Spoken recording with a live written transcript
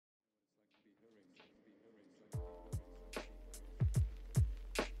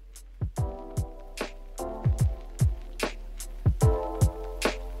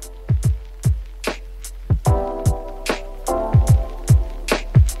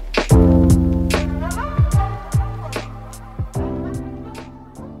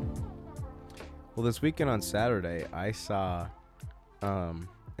Well, this weekend on Saturday, I saw an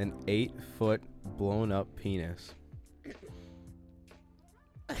 8-foot blown up penis.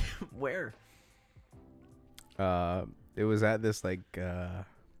 Where? It was at this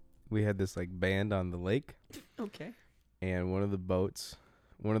we had this band on the lake, Okay. and one of the boats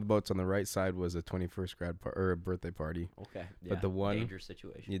on the right side was a 21st or a birthday party. Okay. Yeah. But the one dangerous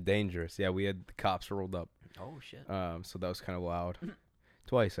situation. Yeah, dangerous. Yeah, we had the cops rolled up. Oh shit. So that was kind of wild.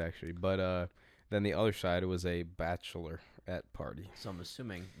 Twice actually, but then the other side was a bachelorette party. So I'm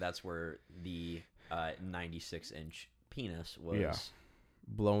assuming that's where the 96-inch penis was. Yeah.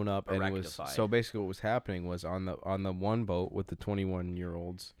 Blown up, and it was so basically what was happening was on the one boat with the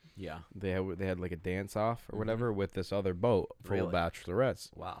 21-year-olds. Yeah. They had like a dance off or whatever with this other boat full of bachelorettes.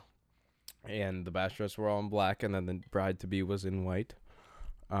 Wow. And the bachelorettes were all in black, and then the bride to be was in white.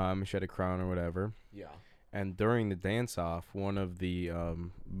 She had a crown or whatever. Yeah. And during the dance off, one of the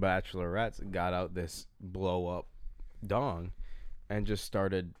bachelorettes got out this blow up dong, and just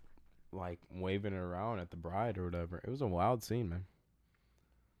started like waving it around at the bride or whatever. It was a wild scene, man.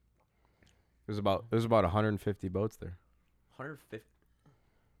 It was about 150 boats there.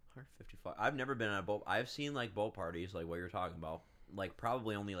 155. I've never been on a boat. I've seen like boat parties, like what you're talking about. Like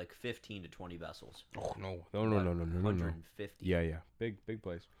probably only like 15 to 20 vessels. Oh no. 150. Yeah, big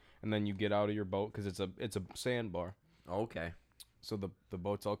place. And then you get out of your boat because it's a sandbar. Okay. So the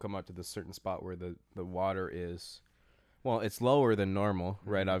boats all come out to this certain spot where the water is, well, it's lower than normal,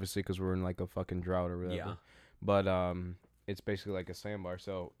 right? Obviously, because we're in like a fucking drought or whatever. Yeah. But it's basically like a sandbar.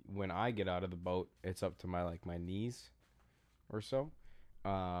 So when I get out of the boat, it's up to my knees, or so.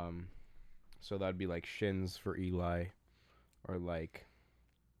 So that'd be like shins for Eli, or like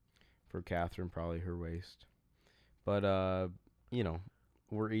for Catherine, probably her waist. But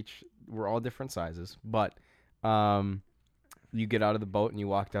we're all different sizes. But you get out of the boat and you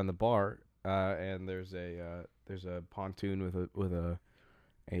walk down the bar, and there's a pontoon with a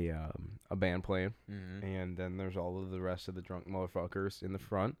band playing, and then there's all of the rest of the drunk motherfuckers in the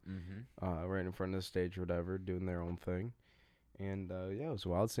front, right in front of the stage or whatever, doing their own thing, and yeah, it was a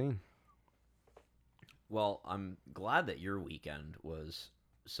wild scene. Well, I'm glad that your weekend was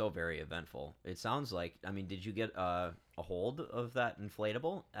so very eventful. It sounds like, I mean, did you get a hold of that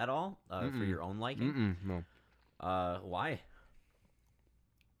inflatable at all for your own liking? No. Why?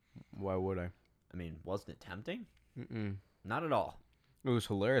 Why would I? I mean, wasn't it tempting? Mm-mm. Not at all. It was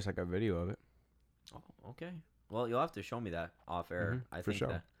hilarious. I got video of it. Oh, okay. Well, you'll have to show me that off air. I for think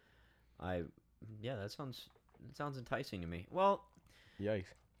sure. that sounds enticing to me. Well, Yikes.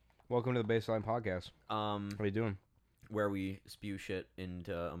 Welcome to the Bassline podcast. How are you doing? Where we spew shit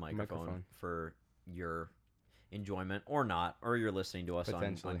into a microphone for your enjoyment or not, or you're listening to us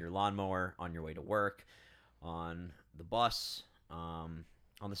on your lawnmower, on your way to work, on the bus, on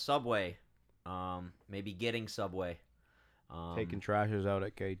the subway, maybe getting Subway. Taking trashers out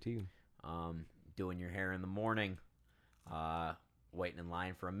at KT. Doing your hair in the morning, waiting in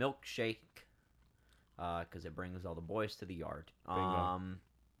line for a milkshake, because it brings all the boys to the yard.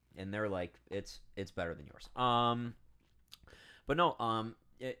 And they're like, it's better than yours. But no,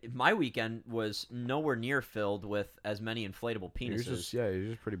 my weekend was nowhere near filled with as many inflatable penises. You're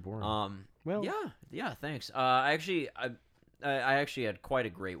just pretty boring. Well, yeah, thanks. I actually had quite a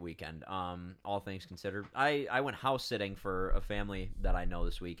great weekend. All things considered, I went house sitting for a family that I know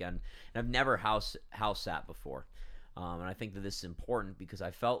this weekend, and I've never house sat before. And I think that this is important because I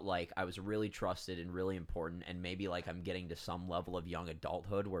felt like I was really trusted and really important, and maybe like I'm getting to some level of young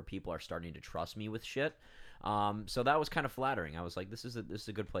adulthood where people are starting to trust me with shit. So that was kind of flattering. I was like, this is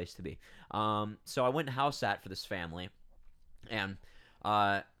a good place to be. So I went and house sat for this family, and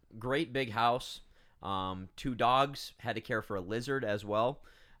great big house. 2 dogs, had to care for a lizard as well.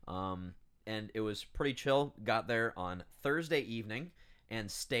 And it was pretty chill. Got there on Thursday evening and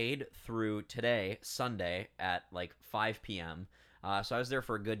stayed through today, Sunday, at like 5 p.m. So I was there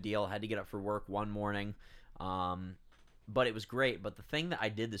for a good deal. Had to get up for work one morning. But it was great. But the thing that I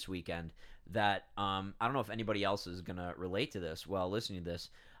did this weekend that I don't know if anybody else is going to relate to this while listening to this.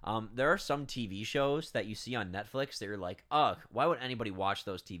 There are some TV shows that you see on Netflix that you're like, ugh, why would anybody watch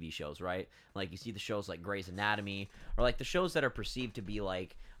those TV shows, right? Like you see the shows like Grey's Anatomy, or like the shows that are perceived to be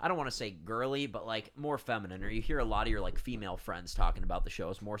like, I don't want to say girly, but like more feminine, or you hear a lot of your like female friends talking about the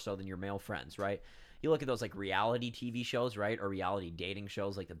shows more so than your male friends, right? You look at those like reality TV shows, right? Or reality dating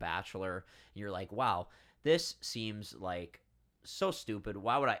shows like The Bachelor, and you're like, wow, this seems like so stupid.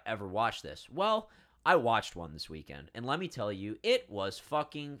 Why would I ever watch this? Well, I watched one this weekend, and let me tell you, it was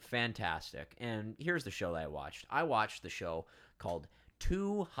fucking fantastic. And here's the show that I watched. I watched the show called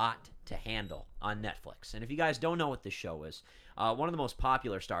Too Hot to Handle on Netflix. And if you guys don't know what this show is, one of the most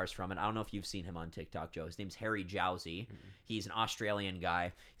popular stars from it, I don't know if you've seen him on TikTok, Joe. His name's Harry Jowsey. He's an Australian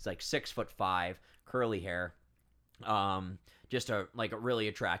guy. He's like 6'5", curly hair. Just a really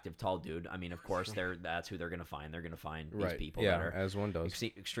attractive tall dude. I mean, of course, that's who they're gonna find. They're gonna find these people that are as one does,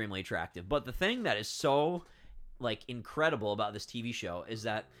 extremely attractive. But the thing that is so incredible about this TV show is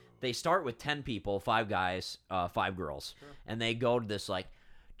that they start with 10 people, 5 guys, 5 girls, and they go to this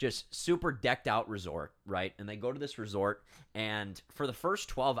just super decked out resort, right? And they go to this resort, and for the first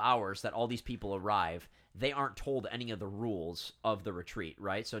 12 hours that all these people arrive, they aren't told any of the rules of the retreat,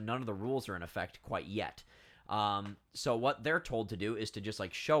 right? So none of the rules are in effect quite yet. So what they're told to do is to just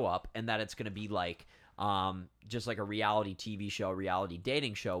show up, and that it's going to be just like a reality TV show, reality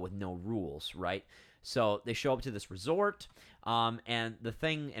dating show with no rules, right? So they show up to this resort, and the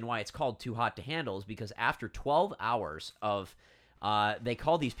thing and why it's called Too Hot to Handle is because after 12 hours of they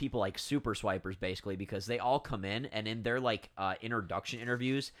call these people super swipers, basically, because they all come in, and in their introduction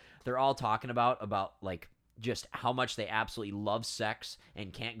interviews, they're all talking about just how much they absolutely love sex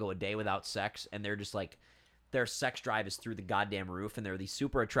and can't go a day without sex, and they're just their sex drive is through the goddamn roof, and they're these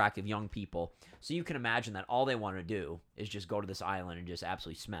super attractive young people. So you can imagine that all they want to do is just go to this island and just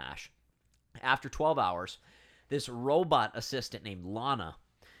absolutely smash. After 12 hours, this robot assistant named Lana,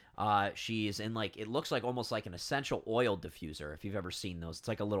 she's in it looks almost like an essential oil diffuser, if you've ever seen those. It's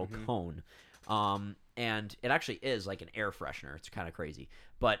like a little cone. And it actually is like an air freshener. It's kind of crazy.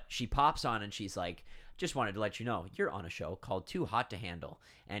 But she pops on and she's like, just wanted to let you know, you're on a show called Too Hot to Handle,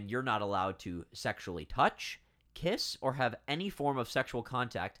 and you're not allowed to sexually touch, kiss, or have any form of sexual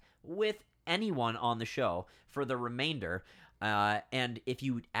contact with anyone on the show for the remainder. And if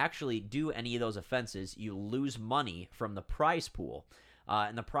you actually do any of those offenses, you lose money from the prize pool.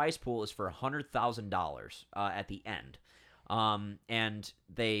 And the prize pool is for $100,000 at the end. And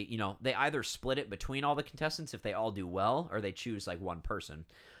they either split it between all the contestants if they all do well, or they choose one person.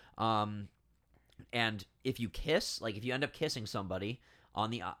 And if you kiss, if you end up kissing somebody on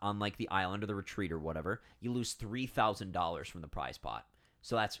the island or the retreat or whatever, you lose $3,000 from the prize pot.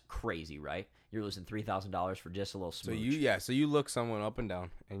 So that's crazy, right? You're losing $3,000 for just a little smooch. So you look someone up and down,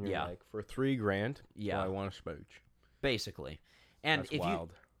 and you're for $3,000, I want a smooch. Basically. And that's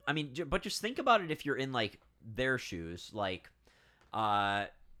wild. But just think about it if you're in their shoes,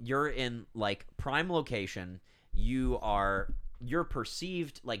 you're in prime location, your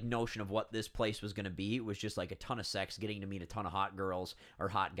perceived notion of what this place was going to be was just a ton of sex, getting to meet a ton of hot girls or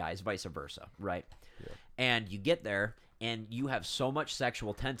hot guys, vice versa, right? Yeah. And you get there and you have so much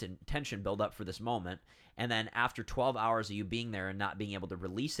sexual tension build up for this moment, and then after 12 hours of you being there and not being able to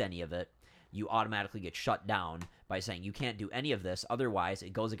release any of it, you automatically get shut down by saying you can't do any of this, otherwise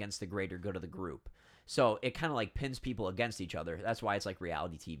it goes against the greater good of the group. So it kind of pins people against each other. That's why it's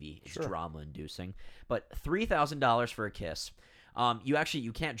reality TV. It's drama inducing. But $3,000 for a kiss.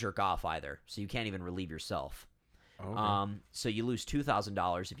 You can't jerk off either, so you can't even relieve yourself. Okay. So you lose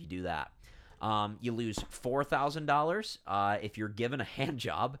 $2,000 if you do that. You lose $4,000 if you're given a hand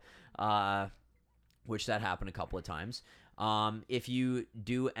job, which that happened a couple of times. If you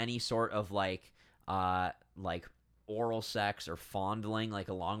do any sort of oral sex or fondling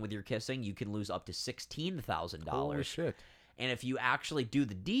along with your kissing, you can lose up to $16,000. Holy shit. And if you actually do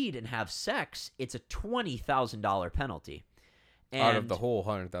the deed and have sex, it's a $20,000 penalty. And out of the whole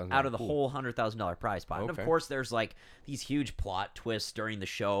 $100,000. Out of the whole $100,000 prize pot. Okay. And of course, there's these huge plot twists during the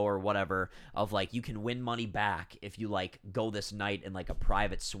show or whatever of you can win money back if you go this night in a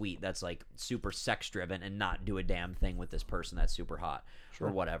private suite that's super sex driven and not do a damn thing with this person that's super hot or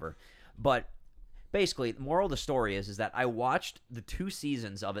whatever. But basically, the moral of the story is that I watched the 2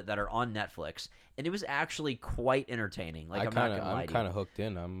 seasons of it that are on Netflix, and it was actually quite entertaining. I'm kind of hooked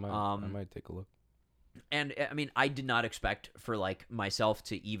in. I might take a look. And I did not expect for myself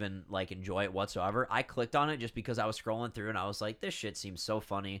to even enjoy it whatsoever. I clicked on it just because I was scrolling through and I was like, this shit seems so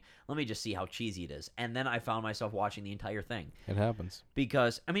funny. Let me just see how cheesy it is. And then I found myself watching the entire thing. It happens.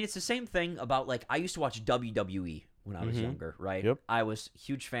 Because it's the same thing about I used to watch WWE when I was younger, right? Yep. I was a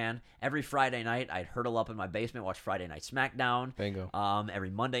huge fan. Every Friday night I'd hurdle up in my basement, watch Friday Night SmackDown. Bingo.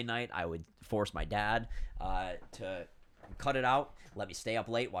 Every Monday night I would force my dad to cut it out, let me stay up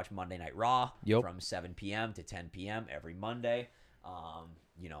late, watch Monday Night Raw from 7 p.m. to 10 p.m. every Monday,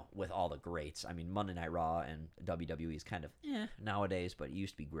 with all the greats. Monday Night Raw and WWE is kind of nowadays, but it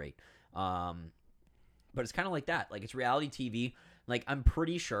used to be great. But it's kind of like that. It's reality TV. I'm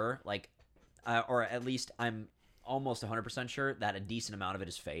pretty sure, or at least I'm almost 100% sure that a decent amount of it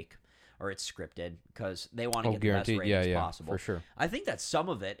is fake. or it's scripted because they want to Oh, get the best guaranteed. ratings Yeah, possible. for sure. I think that some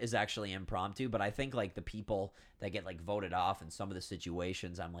of it is actually impromptu, but I think like the people that get like voted off in some of the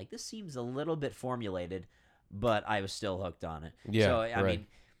situations, I'm like, this seems a little bit formulated, but I was still hooked on it. Yeah, So I right. mean,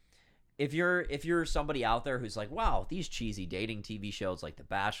 if you're somebody out there who's like, wow, these cheesy dating TV shows like The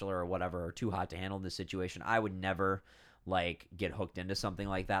Bachelor or whatever are too hot to handle in this situation, I would never like get hooked into something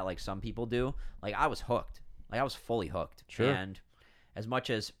like that like some people do. Like I was hooked. Like I was fully hooked. Sure. And as much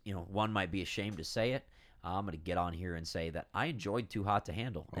as, one might be ashamed to say it, I'm going to get on here and say that I enjoyed Too Hot to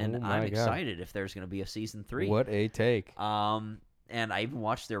Handle. And Oh my I'm God. excited if there's going to be a season 3. What a take. And I even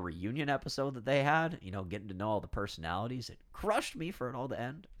watched their reunion episode that they had, getting to know all the personalities. It crushed me for it all to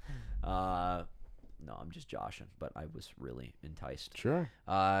end. No, I'm just joshing, but I was really enticed. Sure.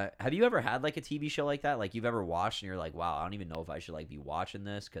 Have you ever had like a TV show like that? Like you've ever watched and you're like, wow, I don't even know if I should like be watching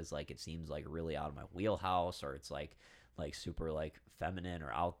this because like it seems like really out of my wheelhouse, or it's like super like feminine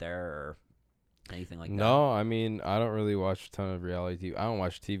or out there or anything like that? No, I mean, I don't really watch a ton of reality TV. I don't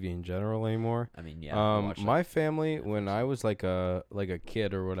watch TV in general anymore. I mean, yeah. I watch, My family, when I was like a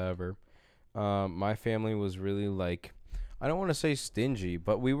kid or whatever, my family was really like, I don't want to say stingy,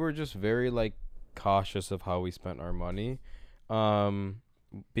 but we were just very like cautious of how we spent our money.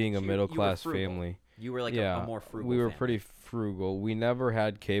 Being a middle class family. You were like Yeah, a more frugal we were family. pretty frugal. We never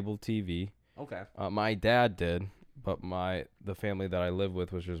had cable TV. Okay. My dad did, but the family that I live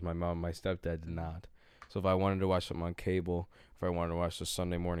with, which was my mom, my stepdad did not. So if I wanted to watch something on cable, if I wanted to watch the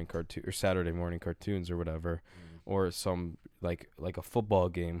Sunday morning cartoon or Saturday morning cartoons or whatever, or some like a football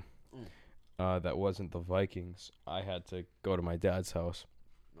game that wasn't the Vikings, I had to go to my dad's house.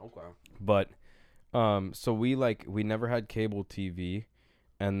 Okay. But so we never had cable TV,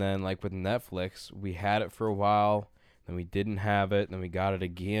 and then like with Netflix, we had it for a while, then we didn't have it, then we got it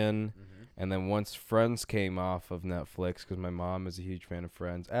again. And then once Friends came off of Netflix, because my mom is a huge fan of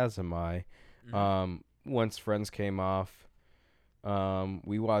Friends, as am I. Once Friends came off,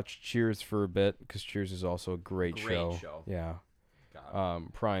 we watched Cheers for a bit, because Cheers is also a great show. Yeah.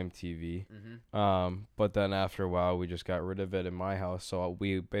 Prime TV. But then after a while, we just got rid of it in my house. So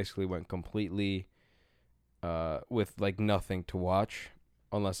we basically went completely with like nothing to watch,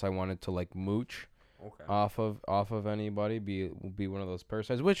 unless I wanted to like mooch off of anybody, be one of those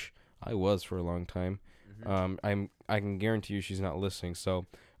parasites, which I was for a long time. I can guarantee you she's not listening. So,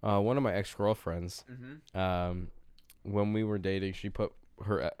 one of my ex-girlfriends, when we were dating, she put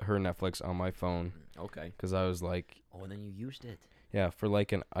her Netflix on my phone. Okay. Because I was like, oh, and then you used it. Yeah, for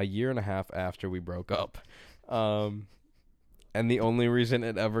like a year and a half after we broke up. And the only reason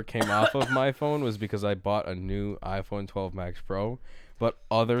it ever came off of my phone was because I bought a new iPhone 12 Max Pro. But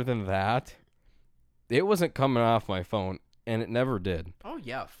other than that, it wasn't coming off my phone. And it never did. Oh,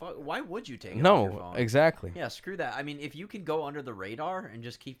 yeah. Why would you take it off your phone? No, exactly. Yeah, screw that. I mean, if you can go under the radar and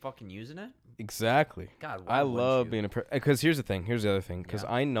just keep fucking using it. Exactly. God, why I wouldn't love you? being because here's the other thing. Because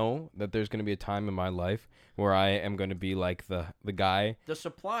I know that there's going to be a time in my life where I am going to be like the guy. The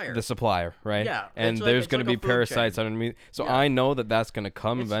supplier. The supplier, right? Yeah. And there's going to be parasites underneath. So I know that that's going to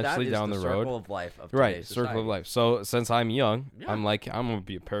come eventually down the road. Circle of life of right, society. circle of life. So since I'm young, I'm like, I'm going to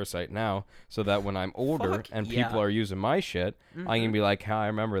be a parasite now so that when I'm older and people are using my shit, I can be like, I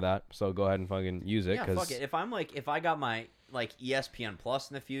remember that. So go ahead and fucking use it. Yeah, fuck it. If I got my like ESPN Plus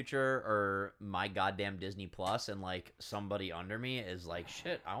in the future or my goddamn Disney Plus and like somebody under me is like,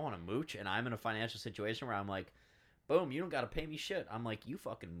 shit, I want to mooch, and I'm in a financial situation where I'm like, boom, you don't got to pay me shit. I'm like, you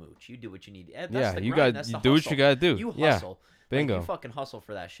fucking mooch. You do what you need. That's the you grind. got That's you the do hustle. what you got to do. You Yeah. hustle. Bingo. Like, you fucking hustle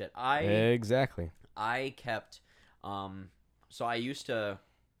for that shit. Exactly. I kept so I used to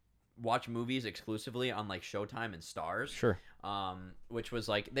watch movies exclusively on like Showtime and Stars. Sure. Which was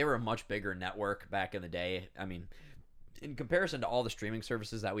like, they were a much bigger network back in the day. I mean, in comparison to all the streaming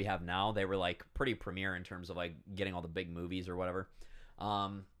services that we have now, they were like pretty premier in terms of like getting all the big movies or whatever.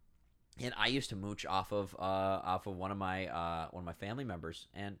 And I used to mooch off of one of my family members,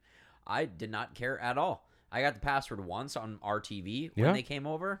 and I did not care at all. I got the password once on RTV when they came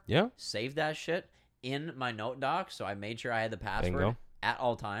over. Yeah. Saved that shit in my note doc, so I made sure I had the password Bingo. at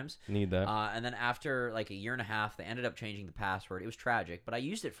all times. Need that. And then after like a year and a half, they ended up changing the password. It was tragic, but I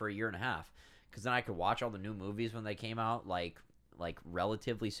used it for a year and a half because then I could watch all the new movies when they came out, like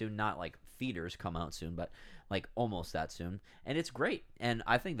relatively soon. Not like feeders come out soon, but like almost that soon. And it's great. And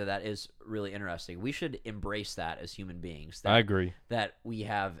I think that is really interesting. We should embrace that as human beings. I agree. That we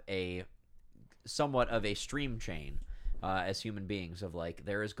have a somewhat of a stream chain as human beings of like,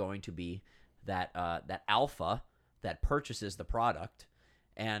 there is going to be that alpha that purchases the product,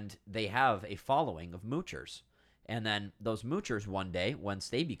 and they have a following of moochers. And then those moochers one day, once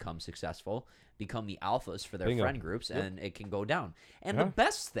they become successful, become the alphas for their Bingo. friend groups, Yep. and it can go down. And the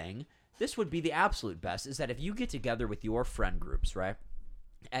best thing this would be the absolute best, is that if you get together with your friend groups, right,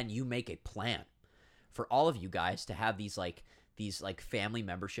 and you make a plan for all of you guys to have these family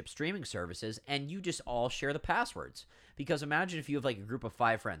membership streaming services, and you just all share the passwords. Because imagine if you have like a group of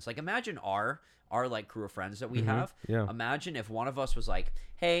 5 friends. Like imagine our like crew of friends that we have. Yeah. Imagine if one of us was like,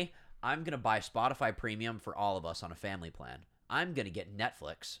 hey, I'm going to buy Spotify Premium for all of us on a family plan. I'm going to get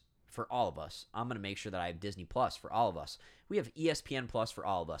Netflix for all of us. I'm going to make sure that I have Disney Plus for all of us. We have ESPN Plus for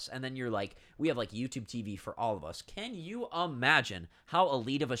all of us. And then you're like, we have like YouTube TV for all of us. Can you imagine how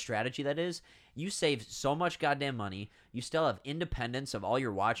elite of a strategy that is? You save so much goddamn money. You still have independence of all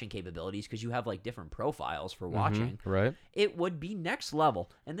your watching capabilities because you have like different profiles for watching. Right. It would be next level.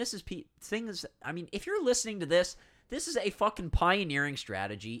 And this is things, I mean, if you're listening to this, this is a fucking pioneering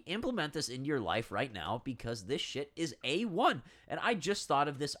strategy. Implement this into your life right now because this shit is A1. And I just thought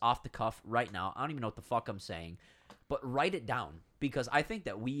of this off the cuff right now. I don't even know what the fuck I'm saying. But write it down because I think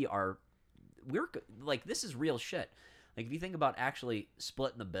that we're like, this is real shit. Like, if you think about actually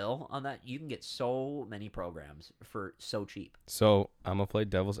splitting the bill on that, you can get so many programs for so cheap. So, I'm going to play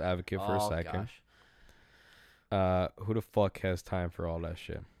devil's advocate for a second. Gosh. Who the fuck has time for all that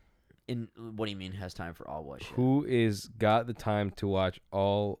shit? What do you mean has time for all what shit? Who is got the time to watch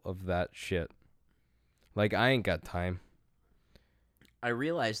all of that shit? Like, I ain't got time. I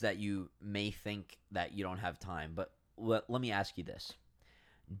realize that you may think that you don't have time, but let me ask you this.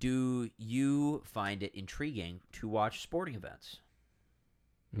 Do you find it intriguing to watch sporting events?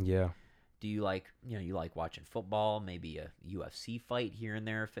 Yeah. Do you like watching football, maybe a UFC fight here and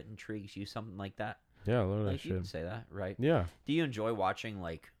there if it intrigues you, something like that? Yeah, I love that You shit. can say that, right? Yeah. Do you enjoy watching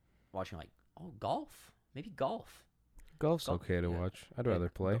golf? Maybe golf. Golf's okay to watch. I'd rather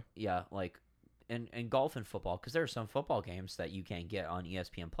play. Yeah, like and golf and football, because there are some football games that you can't get on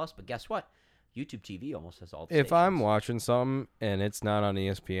ESPN Plus, but guess what? YouTube TV almost has all the If stations. I'm watching something and it's not on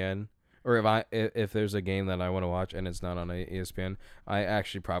ESPN, or if there's a game that I want to watch and it's not on ESPN, I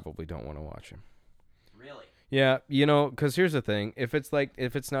actually probably don't want to watch it. Really? Yeah, because here's the thing: if it's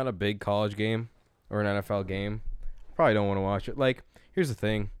not a big college game or an NFL game, I probably don't want to watch it. Like, here's the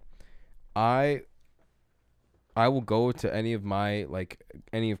thing: I will go to any of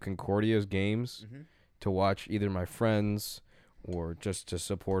Concordia's games to watch either my friends or just to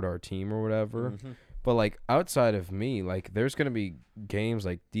support our team or whatever. But like outside of me, like there's gonna be games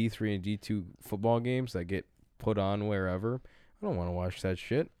like D3 and D2 football games that get put on wherever. I don't want to watch that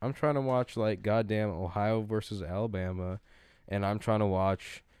shit. I'm trying to watch like goddamn Ohio versus Alabama, and I'm trying to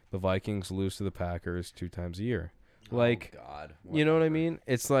watch the Vikings lose to the Packers 2 times a year. Like, oh God, you know what I mean?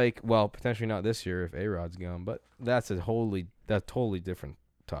 It's like, well, potentially not this year if A-Rod's gone, but that's totally different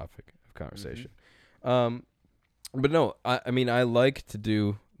topic of conversation. But no, I mean, I like to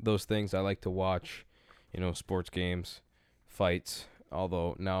do those things. I like to watch, sports games, fights,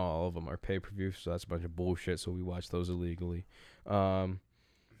 although now all of them are pay-per-view, so that's a bunch of bullshit, so we watch those illegally.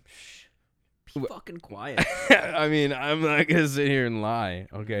 Be fucking quiet. I mean, I'm not going to sit here and lie,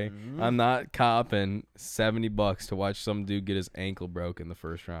 okay? I'm not copping $70 to watch some dude get his ankle broke in the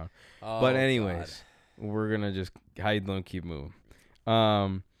first round. But anyways, we're going to just hide and keep moving.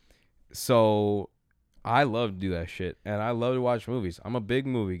 So I love to do that shit, and I love to watch movies. I'm a big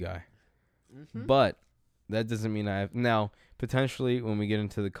movie guy. But that doesn't mean I have... Now, potentially, when we get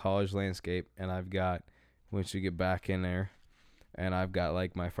into the college landscape, and once we get back in there, and I've got,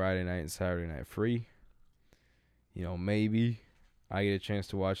 like, my Friday night and Saturday night free, maybe I get a chance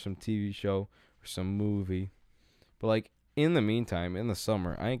to watch some TV show or some movie. But, like, in the meantime, in the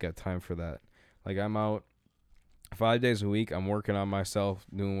summer, I ain't got time for that. Like, I'm out 5 days a week. I'm working on myself,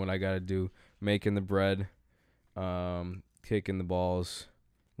 doing what I got to do, making the bread, kicking the balls,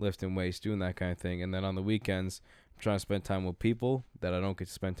 lifting weights, doing that kind of thing. And then on the weekends, I'm trying to spend time with people that I don't get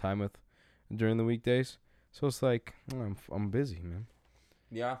to spend time with during the weekdays. So it's like, I'm busy, man.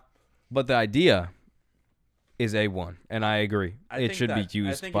 Yeah. But the idea is A1, and I agree. It should be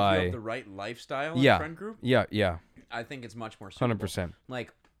used I think by... if you have the right lifestyle in a friend group, Yeah. I think it's much more suitable. 100%.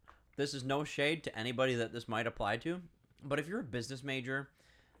 Like, this is no shade to anybody that this might apply to, but if you're a business major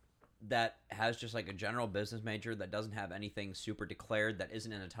that has just like a general business major that doesn't have anything super declared, that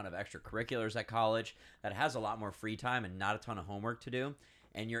isn't in a ton of extracurriculars at college, that has a lot more free time and not a ton of homework to do,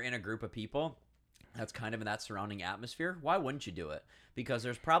 and you're in a group of people that's kind of in that surrounding atmosphere, why wouldn't you do it? Because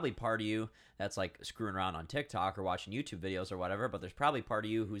there's probably part of you that's like screwing around on TikTok or watching YouTube videos or whatever, but there's probably part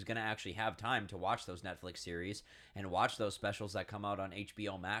of you who's going to actually have time to watch those Netflix series and watch those specials that come out on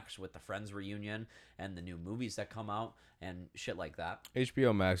HBO Max with the Friends reunion and the new movies that come out and shit like that.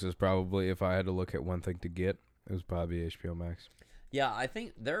 HBO Max is probably, if I had to look at one thing to get, it was probably HBO Max. Yeah, I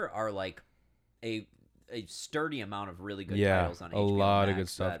think there are like a sturdy amount of really good Yeah, titles on a HBO lot of Max good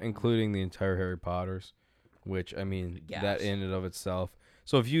stuff, that- including the entire Harry Potters, which I mean Gas. that in and of itself.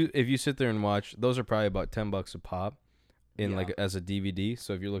 So if you sit there and watch, those are probably about $10 a pop, in Yeah. like as a DVD.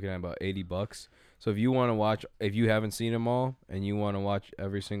 So if you're looking at about $80. So if you want to watch, if you haven't seen them all and you want to watch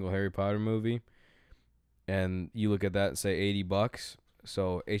every single Harry Potter movie, and you look at that and say $80,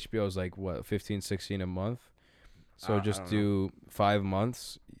 so HBO is like what 15, 16 a month. So I just don't do 5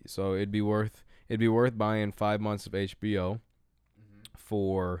 months. So it'd be worth buying 5 months of HBO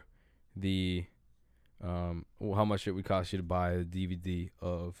for the how much it would cost you to buy a DVD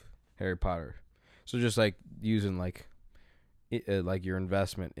of Harry Potter. So just like using like your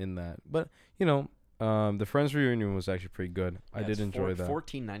investment in that. But the Friends reunion was actually pretty good. I did enjoy that.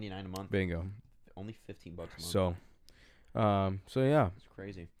 $14.99 a month. Bingo. Only $15 a month. So yeah. It's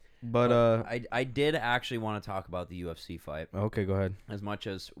crazy. But I did actually want to talk about the UFC fight. Okay, go ahead. As much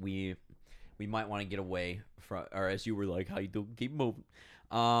as we might want to get away from, or as you were like, how you do, keep moving.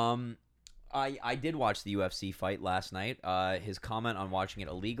 I did watch the UFC fight last night. His comment on watching it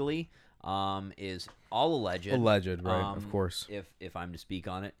illegally is all alleged. Alleged, right? Of course. If I'm to speak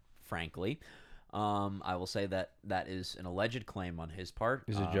on it, frankly, I will say that is an alleged claim on his part.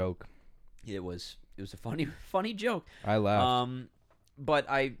 It's a joke. It was a funny joke. I laughed. But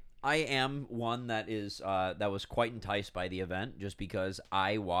I am one that was quite enticed by the event just because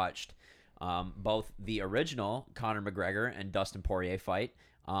I watched both the original Conor McGregor and Dustin Poirier fight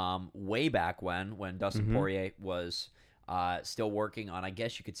way back when Dustin Poirier was still working on, I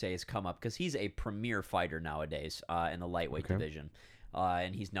guess you could say, his come up, because he's a premier fighter nowadays in the lightweight division,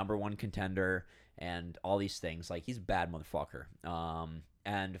 and he's #1 contender and all these things. Like, he's a bad motherfucker.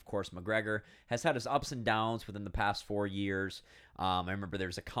 And of course, McGregor has had his ups and downs within the past 4 years. I remember there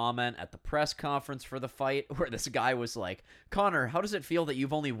was a comment at the press conference for the fight where this guy was like, "Conor, how does it feel that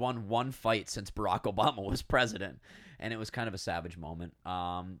you've only won one fight since Barack Obama was president?" And it was kind of a savage moment.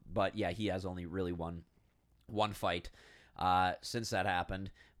 But yeah, he has only really won one fight since that happened,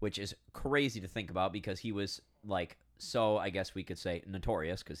 which is crazy to think about because he was like, so I guess we could say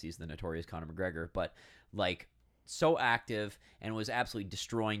notorious, because he's the notorious Conor McGregor, but like so active and was absolutely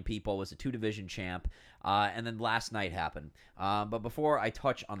destroying people, was a 2-division champ, and then last night happened. But before I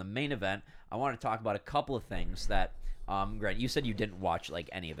touch on the main event, I want to talk about a couple of things that, Grant, you said you didn't watch like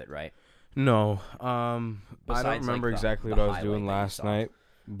any of it, right? No, I Besides, don't remember like, exactly the what I was highlight doing that you last saw. night,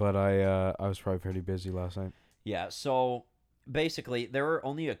 but I was probably pretty busy last night. Yeah, so basically there were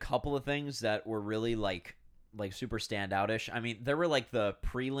only a couple of things that were really like super standoutish. I mean, there were like the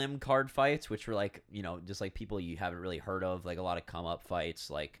prelim card fights, which were like, just like people you haven't really heard of, like a lot of come up fights,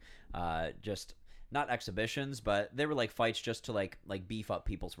 like just not exhibitions, but they were like fights just to like beef up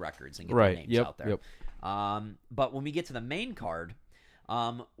people's records and get their names out there. But when we get to the main card,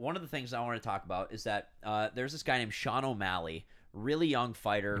 one of the things I want to talk about is that there's this guy named Sean O'Malley, really young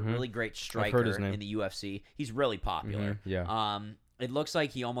fighter, really great striker in the UFC. He's really popular. Yeah. It looks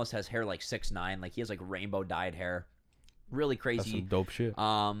like he almost has hair like 6'9", like he has like rainbow dyed hair. Really crazy. That's some dope shit.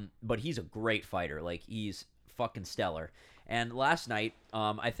 But he's a great fighter. Like, he's fucking stellar. And last night,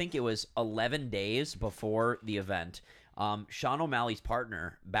 I think it was 11 days before the event, Sean O'Malley's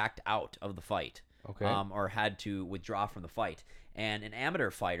partner backed out of the fight. Okay. Or had to withdraw from the fight. And an amateur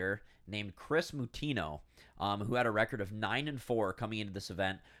fighter named Chris Mutino, who had a record of 9-4 coming into this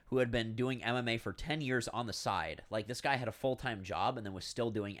event, who had been doing MMA for 10 years on the side. Like, this guy had a full-time job and then was still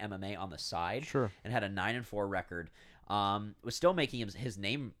doing MMA on the side. Sure. And had a 9-4 record. Was still making his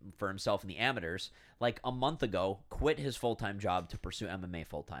name for himself in the amateurs. Like, a month ago, quit his full-time job to pursue MMA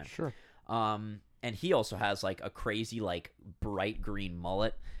full-time. Sure. And he also has, like, a crazy, like, bright green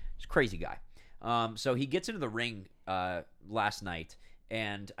mullet. He's a crazy guy. So he gets into the ring last night,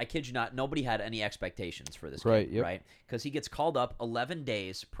 and I kid you not, nobody had any expectations for this kid, right? Because he gets called up 11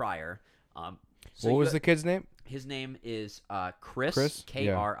 days prior. What was the kid's name? His name is Chris,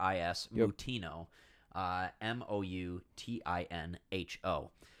 K-R-I-S, Mutino, M-O-U-T-I-N-H-O.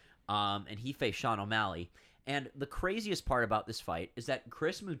 And he faced Sean O'Malley. And the craziest part about this fight is that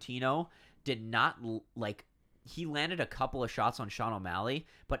Chris Mutino did not, he landed a couple of shots on Sean O'Malley,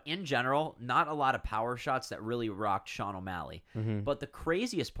 but in general, not a lot of power shots that really rocked Sean O'Malley. But the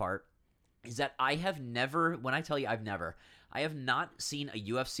craziest part is that I have not seen a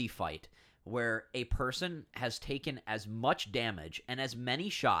UFC fight where a person has taken as much damage and as many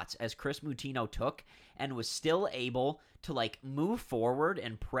shots as Chris Mutino took and was still able to, like, move forward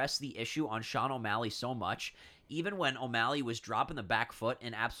and press the issue on Sean O'Malley so much, even when O'Malley was dropping the back foot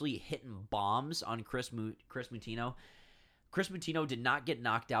and absolutely hitting bombs on Chris Mutino. Chris Mutino did not get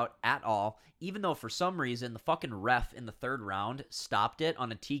knocked out at all, even though for some reason the fucking ref in the third round stopped it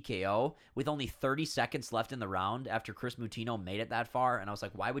on a TKO with only 30 seconds left in the round after Chris Mutino made it that far. And I was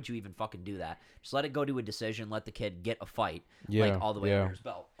like, why would you even fucking do that? Just let it go to a decision. Let the kid get a fight all the way under his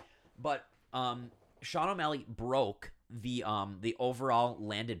belt. But Sean O'Malley broke the overall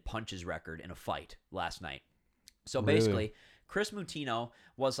landed punches record in a fight last night. So basically, Chris Mutino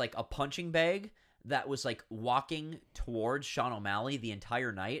was like a punching bag that was like walking towards Sean O'Malley the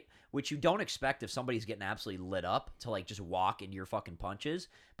entire night, which you don't expect if somebody's getting absolutely lit up to like just walk into your fucking punches,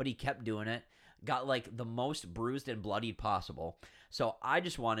 but he kept doing it, got like the most bruised and bloodied possible. So I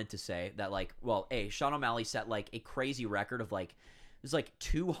just wanted to say that like, well, Sean O'Malley set like a crazy record of like, it was like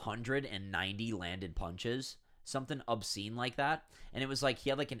 290 landed punches, something obscene like that. And it was like, he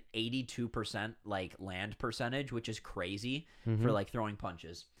had like an 82% like land percentage, which is crazy for like throwing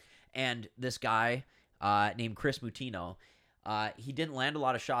punches. And this guy named Chris Mutino, he didn't land a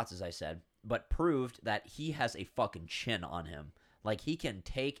lot of shots, as I said, but proved that he has a fucking chin on him. Like, he can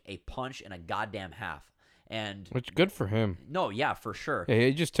take a punch in a goddamn half. And which good for him. No, yeah, for sure. Yeah,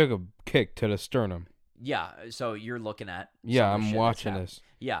 he just took a kick to the sternum. Yeah, so you're looking at... Yeah, I'm watching this.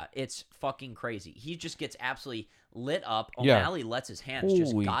 Yeah, it's fucking crazy. He just gets absolutely lit up. O'Malley lets his hands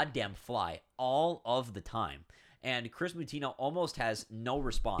just goddamn fly all of the time. And Chris Mutino almost has no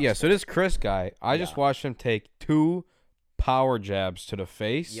response. Yeah, so this Chris guy, I just watched him take 2 power jabs to the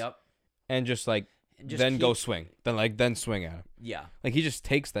face. Yep. And just like, then go swing. Then swing at him. Yeah. Like, he just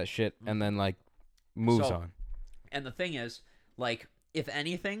takes that shit and then like moves on. And the thing is, like, if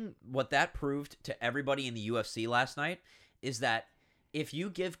anything, what that proved to everybody in the UFC last night is that if you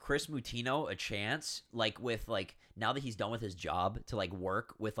give Chris Mutino a chance, like with like now that he's done with his job to like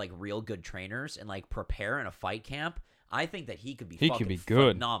work with like real good trainers and like prepare in a fight camp, I think that he could be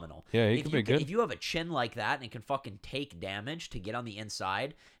good. Phenomenal. Yeah, he could be good. If you have a chin like that and can fucking take damage to get on the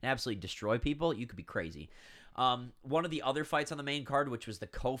inside and absolutely destroy people, you could be crazy. One of the other fights on the main card, which was the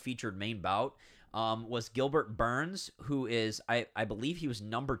co-featured main bout, was Gilbert Burns, who is, I believe he was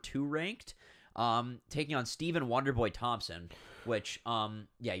number 2 ranked, taking on Stephen Wonderboy Thompson, which,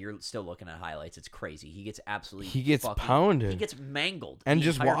 yeah, you're still looking at highlights. It's crazy. He gets pounded. He gets mangled. And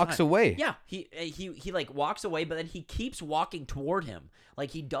just walks away. Yeah, he like walks away, but then he keeps walking toward him.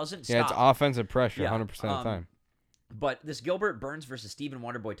 Like, he doesn't stop. Yeah, it's offensive pressure 100% of the time. But this Gilbert Burns versus Stephen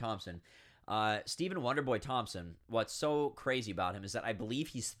Wonderboy Thompson, Stephen Wonderboy Thompson, what's so crazy about him is that I believe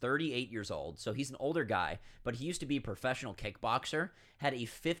he's 38 years old, so he's an older guy, but he used to be a professional kickboxer, had a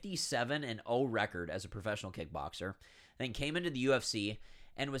 57-0 record as a professional kickboxer, then came into the UFC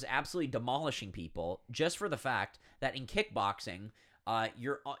and was absolutely demolishing people just for the fact that in kickboxing,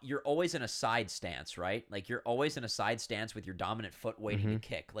 you're always in a side stance, right? Like, you're always in a side stance with your dominant foot waiting to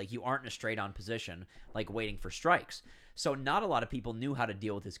kick. Like, you aren't in a straight-on position, like, waiting for strikes. So not a lot of people knew how to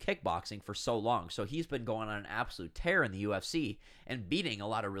deal with his kickboxing for so long. So he's been going on an absolute tear in the UFC and beating a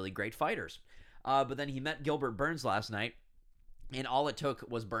lot of really great fighters. But then he met Gilbert Burns last night, and all it took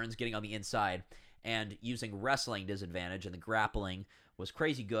was Burns getting on the inside and using wrestling to his advantage, and the grappling was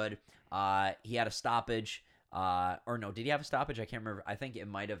crazy good. He had a stoppage. Or no, did he have a stoppage? I can't remember. I think it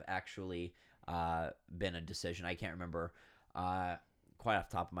might have actually been a decision. I can't remember quite off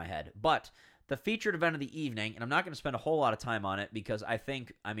the top of my head. But the featured event of the evening, and I'm not going to spend a whole lot of time on it because I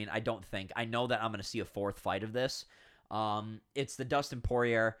know that I'm going to see a 4th fight of this. It's the Dustin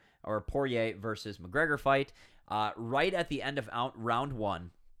Poirier versus McGregor fight. Right at the end of round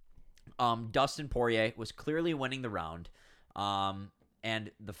 1, Dustin Poirier was clearly winning the round,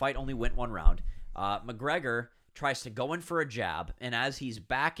 and the fight only went 1 round. McGregor tries to go in for a jab, and as he's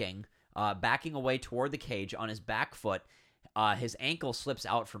backing away toward the cage on his back foot, his ankle slips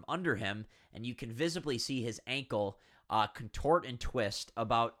out from under him, and you can visibly see his ankle contort and twist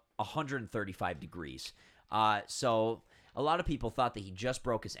about 135 degrees. So a lot of people thought that he just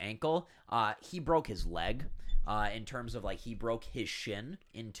broke his ankle. He broke his leg in terms of, like, he broke his shin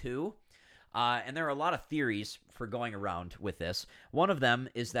in 2. And there are a lot of theories for going around with this. One of them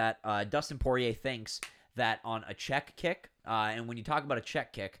is that Dustin Poirier thinks that on a check kick, and when you talk about a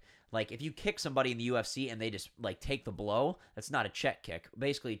check kick, like, if you kick somebody in the UFC and they just, like, take the blow, that's not a check kick.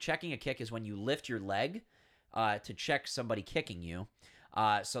 Basically, checking a kick is when you lift your leg to check somebody kicking you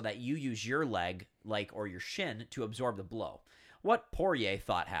so that you use your leg, like, or your shin to absorb the blow. What Poirier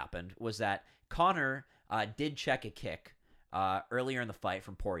thought happened was that Conor did check a kick earlier in the fight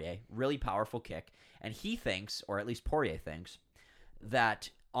from Poirier, really powerful kick, and he thinks, or at least Poirier thinks, that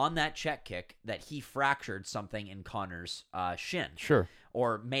on that check kick that he fractured something in Conor's shin. Sure.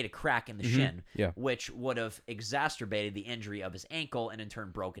 Or made a crack in the shin, which would have exacerbated the injury of his ankle and in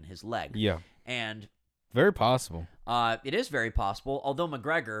turn broken his leg. Yeah. And Very possible. It is very possible, although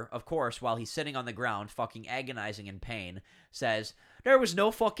McGregor, of course, while he's sitting on the ground, fucking agonizing in pain, says, there was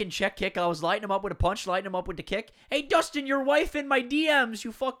no fucking check kick. I was lighting him up with a punch, lighting him up with the kick. Hey, Dustin, your wife in my DMs.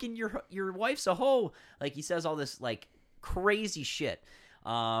 You fucking, your wife's a hoe. Like, he says all this, like, crazy shit.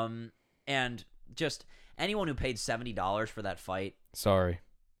 And just anyone who paid $70 for that fight. Sorry.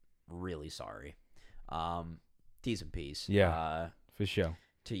 Really sorry. T's and P's. Yeah, for sure.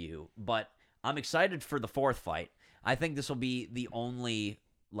 To you. But I'm excited for the fourth fight. I think this will be the only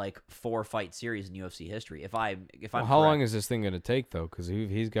like 4-fight series in UFC history. If I'm how long is this thing going to take though? Because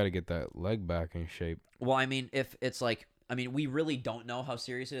he's got to get that leg back in shape. Well, I mean, if it's like, I mean, we really don't know how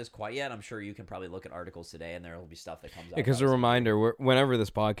serious it is quite yet. I'm sure you can probably look at articles today, and there will be stuff that comes out. Because a reminder, whenever this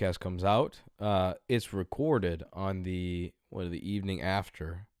podcast comes out, it's recorded on the evening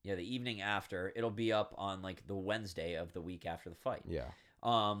after. Yeah, the evening after. It'll be up on like the Wednesday of the week after the fight. Yeah.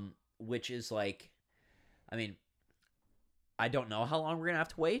 Which is like, I mean, I don't know how long we're going to have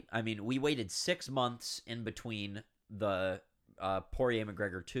to wait. I mean, we waited 6 months in between the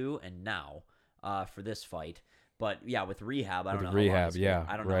Poirier-McGregor 2 and now for this fight. But yeah, with rehab, I don't know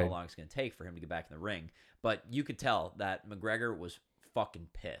how long it's going to take for him to get back in the ring. But you could tell that McGregor was fucking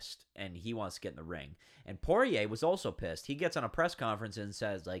pissed, and he wants to get in the ring. And Poirier was also pissed. He gets on a press conference and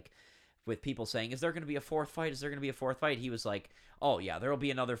says, like, with people saying, is there going to be a fourth fight? Is there going to be a fourth fight? He was like, oh, yeah, there will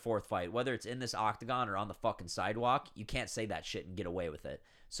be another fourth fight. Whether it's in this octagon or on the fucking sidewalk, you can't say that shit and get away with it.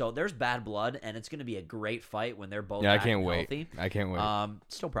 So there's bad blood, and it's going to be a great fight when they're both back and healthy. I can't wait.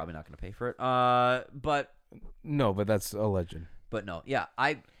 Still probably not going to pay for it. But that's a legend. But no, yeah,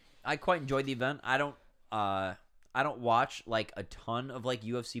 I quite enjoyed the event. I don't watch like a ton of like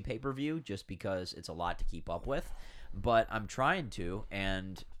UFC pay-per-view just because it's a lot to keep up with. But I'm trying to,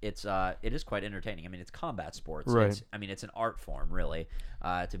 and it is quite entertaining. I mean, it's combat sports. Right. It's an art form, really,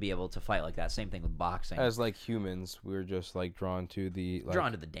 to be able to fight like that. Same thing with boxing. As like humans, we're just like drawn to the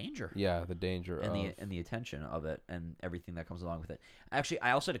danger. Yeah, the danger and the attention of it and everything that comes along with it. Actually,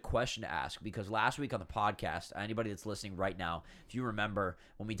 I also had a question to ask because last week on the podcast, anybody that's listening right now, if you remember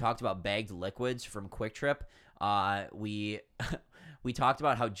when we talked about bagged liquids from Quick Trip, we talked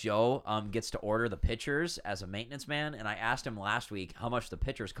about how Joe gets to order the pitchers as a maintenance man, and I asked him last week how much the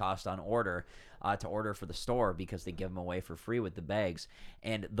pitchers cost on order to order for the store because they give them away for free with the bags.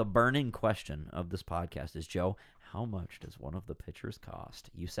 And the burning question of this podcast is, Joe, how much does one of the pitchers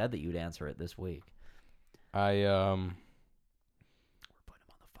cost? You said that you'd answer it this week. We're putting him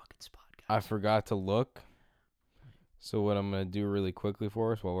on the fucking spot, guys. I forgot to look. So what I'm going to do really quickly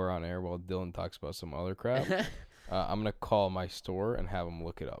for us while we're on air, while Dylan talks about some other crap, I'm going to call my store and have them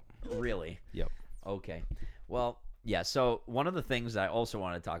look it up. Really? Yep. Okay. Well, yeah, so one of the things that I also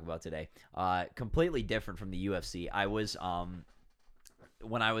want to talk about today, completely different from the UFC, I was,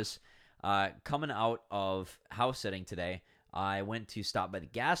 when I was coming out of house sitting today, I went to stop by the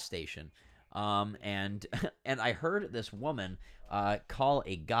gas station, and I heard this woman call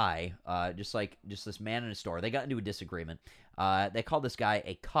a guy, just this man in a store. They got into a disagreement. They called this guy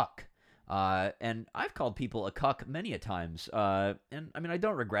a cuck. And I've called people a cuck many a times. And I mean, I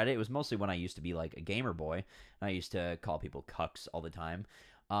don't regret it. It was mostly when I used to be like a gamer boy. And I used to call people cucks all the time.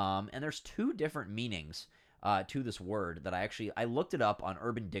 And there's two different meanings to this word that I looked it up on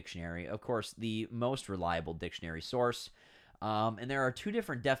Urban Dictionary, of course, the most reliable dictionary source. And there are two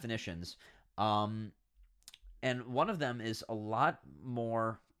different definitions. And one of them is a lot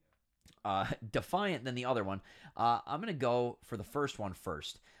more defiant than the other one. I'm going to go for the first one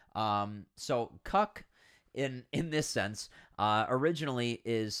first. So cuck in this sense, originally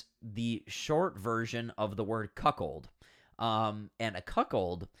is the short version of the word cuckold. And a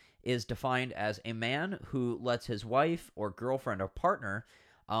cuckold is defined as a man who lets his wife or girlfriend or partner,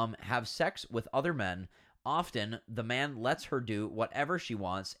 have sex with other men. Often the man lets her do whatever she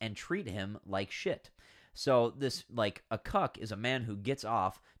wants and treat him like shit. So this, like, a cuck is a man who gets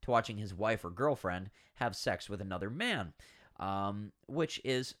off to watching his wife or girlfriend have sex with another man, which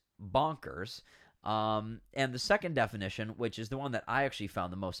is bonkers. And the second definition, which is the one that I actually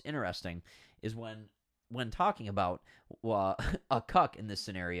found the most interesting, is when talking about a cuck in this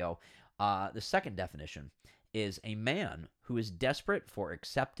scenario, the second definition is a man who is desperate for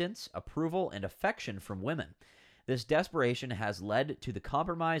acceptance, approval, and affection from women. This desperation has led to the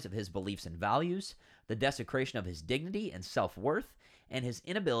compromise of his beliefs and values, the desecration of his dignity and self-worth, and his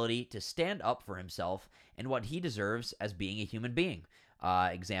inability to stand up for himself and what he deserves as being a human being.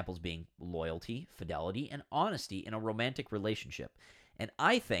 Examples being loyalty, fidelity, and honesty in a romantic relationship. And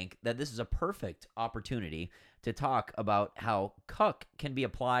I think that this is a perfect opportunity to talk about how cuck can be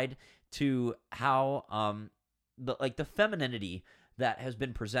applied to how the femininity that has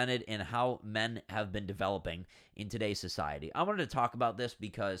been presented in how men have been developing in today's society. I wanted to talk about this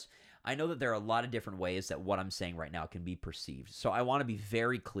because I know that there are a lot of different ways that what I'm saying right now can be perceived. So I want to be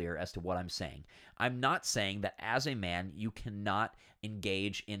very clear as to what I'm saying. I'm not saying that as a man, you cannot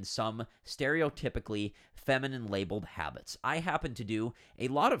engage in some stereotypically feminine labeled habits. I happen to do a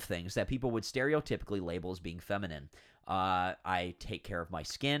lot of things that people would stereotypically label as being feminine. I take care of my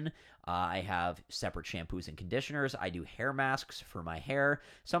skin. I have separate shampoos and conditioners. I do hair masks for my hair.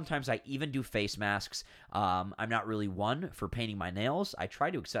 Sometimes I even do face masks. I'm not really one for painting my nails. I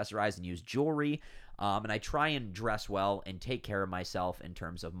try to accessorize and use jewelry. And I try and dress well and take care of myself in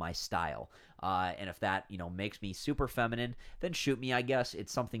terms of my style. And if that, makes me super feminine, then shoot me, I guess.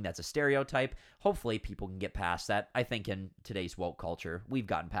 It's something that's a stereotype. Hopefully people can get past that. I think in today's woke culture, we've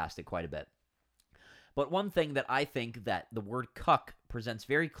gotten past it quite a bit. But one thing that I think that the word cuck presents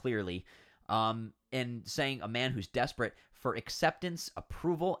very clearly in saying a man who's desperate for acceptance,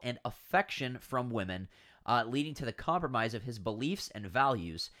 approval, and affection from women, leading to the compromise of his beliefs and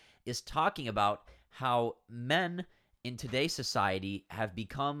values, is talking about how men in today's society have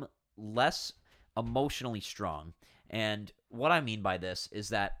become less emotionally strong. And what I mean by this is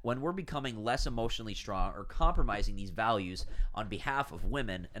that when we're becoming less emotionally strong or compromising these values on behalf of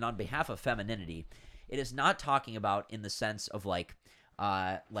women and on behalf of femininity, it is not talking about in the sense of like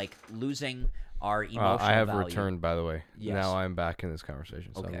losing our emotional I have value. returned, by the way. Yes. Now I'm back in this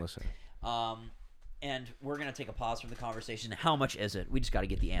conversation, so Okay. I'm listening. And we're gonna take a pause from the conversation. How much is it? We just got to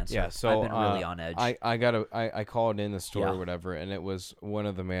get the answer. Yeah, so I've been really on edge. I called in the store Yeah. or whatever, and it was one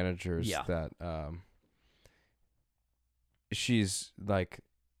of the managers that she's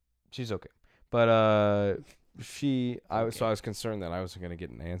okay, but I was concerned that I wasn't gonna get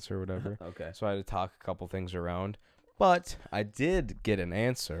an answer or whatever. Okay. So I had to talk a couple things around, but I did get an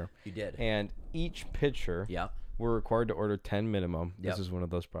answer. You did. And each pitcher, we're required to order 10 minimum. Yep. This is one of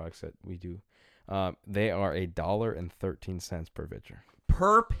those products that we do. They are $1.13 per pitcher.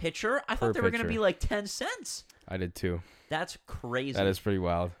 Per pitcher? I Per thought they were going to pitcher. be like 10 cents. I did too. That's crazy. That is pretty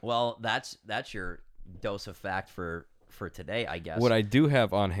wild. Well, that's your dose of fact for today, I guess. What I do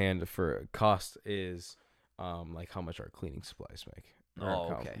have on hand for cost is like how much our cleaning supplies make.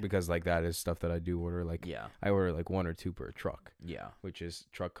 Okay. Because that is stuff that I do order. I order 1 or 2 per truck. Yeah. Which is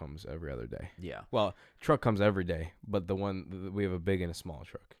truck comes every other day. Yeah. Well, truck comes every day, but we have a big and a small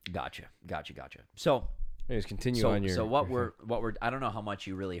truck. Gotcha. So, anyways, continue on your. So what we're I don't know how much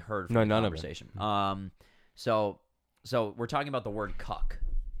you really heard from the none conversation. of it. So we're talking about the word cuck.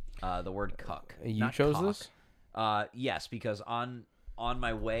 The word cuck. You not chose cock. this? Yes, because on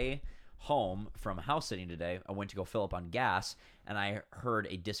my way home from house sitting today, I went to go fill up on gas, and I heard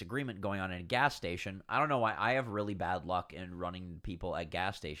a disagreement going on in a gas station. I don't know why. I have really bad luck in running people at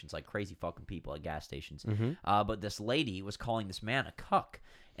gas stations, like crazy fucking people at gas stations. Mm-hmm. But this lady was calling this man a cuck,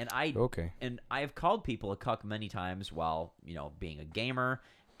 and I've called people a cuck many times while being a gamer,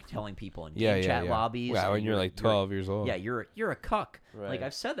 telling people in game chat lobbies. Yeah, when you're like 12 years old. Yeah, you're a cuck. Right. Like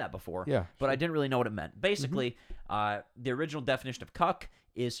I've said that before. Yeah, but I didn't really know what it meant. Basically, the original definition of cuck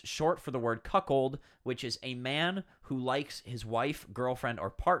is short for the word cuckold, which is a man who likes his wife, girlfriend, or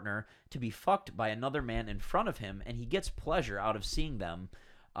partner to be fucked by another man in front of him, and he gets pleasure out of seeing them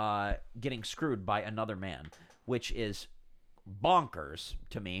getting screwed by another man, which is bonkers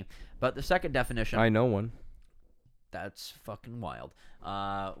to me. But the second definition... I know one. That's fucking wild.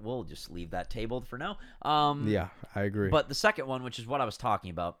 We'll just leave that tabled for now. Yeah, I agree. But the second one, which is what I was talking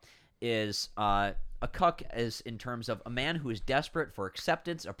about, is a cuck is in terms of a man who is desperate for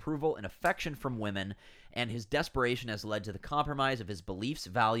acceptance, approval, and affection from women, and his desperation has led to the compromise of his beliefs,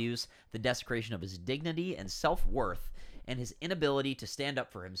 values, the desecration of his dignity and self-worth, and his inability to stand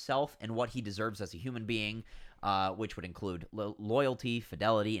up for himself and what he deserves as a human being, which would include loyalty,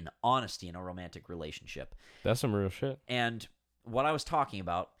 fidelity, and honesty in a romantic relationship. That's some real shit. And what I was talking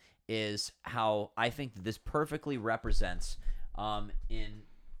about is how I think that this perfectly represents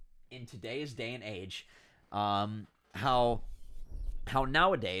in today's day and age how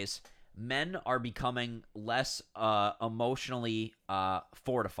nowadays men are becoming less emotionally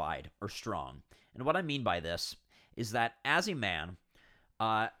fortified or strong. And what I mean by this is that as a man,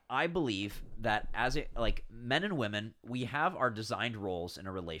 I believe that men and women, we have our designed roles in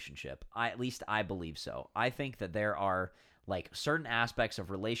a relationship. At least I believe so. I think that there are certain aspects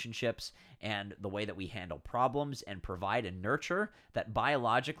of relationships and the way that we handle problems and provide and nurture that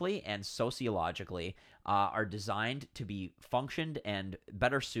biologically and sociologically are designed to be functioned and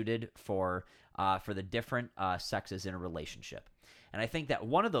better suited for the different sexes in a relationship. And I think that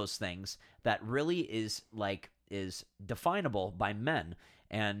one of those things that really is definable by men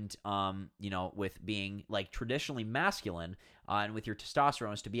and with being like traditionally masculine, and with your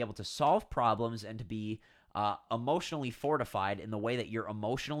testosterone is to be able to solve problems and to be emotionally fortified in the way that you're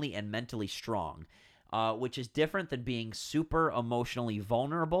emotionally and mentally strong, which is different than being super emotionally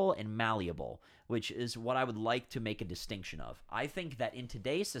vulnerable and malleable, which is what I would like to make a distinction of. I think that in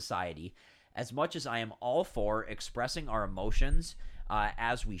today's society, as much as I am all for expressing our emotions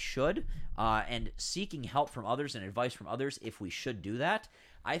as we should, and seeking help from others and advice from others if we should do that,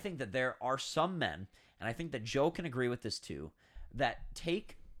 I think that there are some men, and I think that Joe can agree with this too, that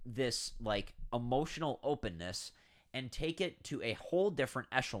take this like emotional openness and take it to a whole different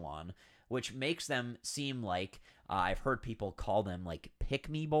echelon, which makes them seem like, I've heard people call them like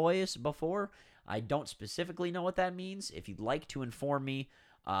pick-me boys before. I don't specifically know what that means. If you'd like to inform me,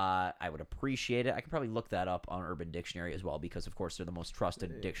 I would appreciate it. I can probably look that up on Urban Dictionary as well, because of course they're the most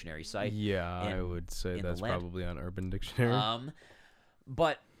trusted dictionary site. Yeah, I would say that's probably on Urban Dictionary.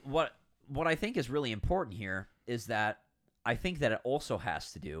 But what I think is really important here is that I think that it also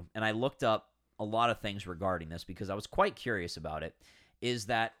has to do, and I looked up a lot of things regarding this because I was quite curious about it, is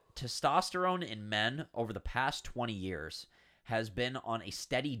that testosterone in men over the past 20 years has been on a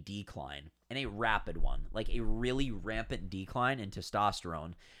steady decline, and a rapid one, like a really rampant decline in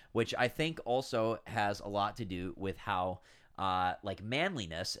testosterone, which I think also has a lot to do with how like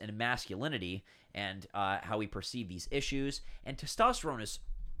manliness and masculinity and how we perceive these issues. And testosterone is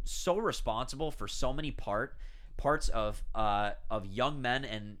so responsible for so many parts of young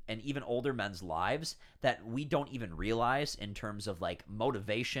men and even older men's lives that we don't even realize, in terms of like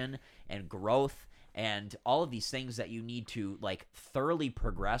motivation and growth and all of these things that you need to like thoroughly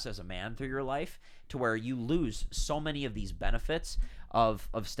progress as a man through your life, to where you lose so many of these benefits of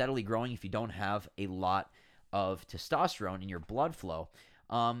steadily growing if you don't have a lot of testosterone in your blood flow.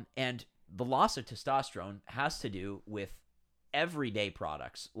 And the loss of testosterone has to do with everyday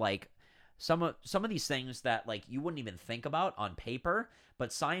products, like some of these things that like you wouldn't even think about on paper,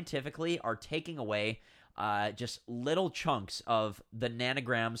 but scientifically are taking away just little chunks of the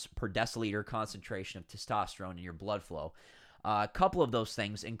nanograms per deciliter concentration of testosterone in your blood flow. A couple of those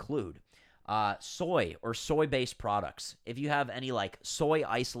things include soy or soy-based products. If you have any like soy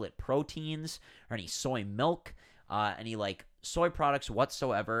isolate proteins or any soy milk, any like soy products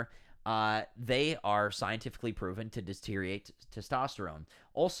whatsoever, they are scientifically proven to deteriorate testosterone.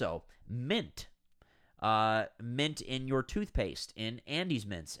 Also, mint. Mint in your toothpaste, in Andes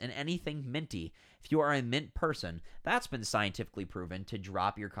mints, and anything minty. If you are a mint person, that's been scientifically proven to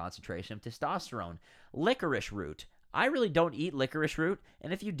drop your concentration of testosterone. Licorice root. I really don't eat licorice root,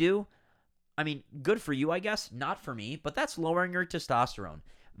 and if you do, I mean, good for you, I guess. Not for me, but that's lowering your testosterone.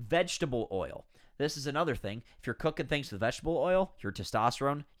 Vegetable oil. This is another thing. If you're cooking things with vegetable oil, your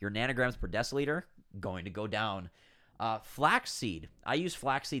testosterone, your nanograms per deciliter, going to go down. Flaxseed. I use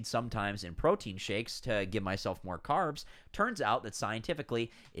flaxseed sometimes in protein shakes to give myself more carbs. Turns out that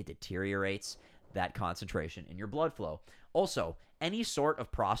scientifically, it deteriorates that concentration in your blood flow. Also, any sort of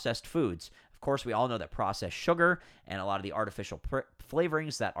processed foods. Of course, we all know that processed sugar and a lot of the artificial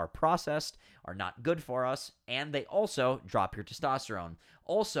flavorings that are processed are not good for us, and they also drop your testosterone.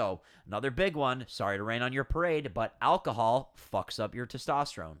 Also, another big one, sorry to rain on your parade, but alcohol fucks up your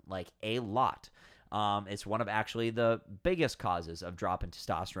testosterone, like a lot. It's one of actually the biggest causes of drop in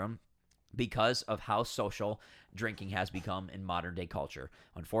testosterone because of how social drinking has become in modern day culture.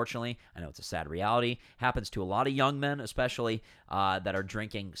 Unfortunately, I know it's a sad reality. Happens to a lot of young men, especially, that are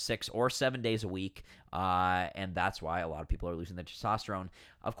drinking 6 or 7 days a week, and that's why a lot of people are losing their testosterone.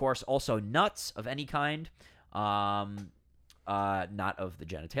 Of course, also nuts of any kind, not of the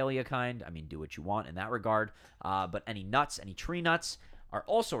genitalia kind. I mean, do what you want in that regard, but any nuts, any tree nuts, are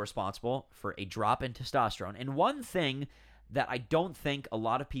also responsible for a drop in testosterone. And one thing that I don't think a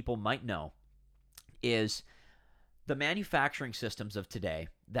lot of people might know is the manufacturing systems of today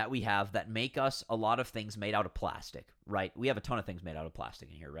that we have that make us a lot of things made out of plastic, right? We have a ton of things made out of plastic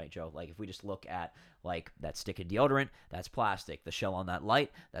in here, right, Joe? Like if we just look at like that stick of deodorant, that's plastic. The shell on that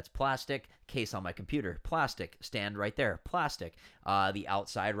light, that's plastic. Case on my computer, plastic. Stand right there, plastic. The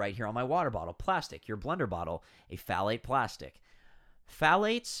outside right here on my water bottle, plastic. Your blender bottle, a phthalate plastic.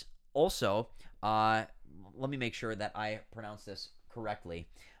 Phthalates also, let me make sure that I pronounce this correctly.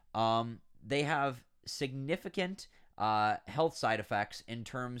 They have significant health side effects in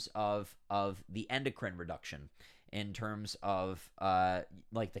terms of the endocrine reduction, in terms of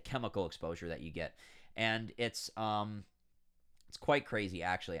like the chemical exposure that you get, and it's quite crazy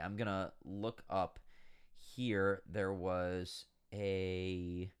actually. I'm gonna look up here. There was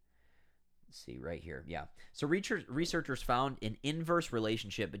a see right here. Yeah. So researchers found an inverse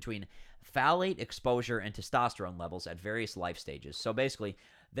relationship between phthalate exposure and testosterone levels at various life stages. So basically,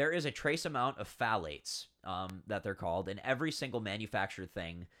 there is a trace amount of phthalates, that they're called, in every single manufactured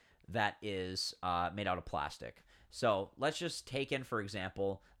thing that is made out of plastic. So let's just take in, for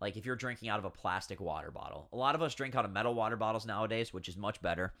example, like if you're drinking out of a plastic water bottle. A lot of us drink out of metal water bottles nowadays, which is much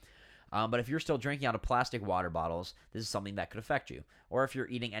better. But if you're still drinking out of plastic water bottles, this is something that could affect you. Or if you're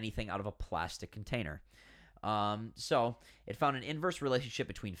eating anything out of a plastic container. So it found an inverse relationship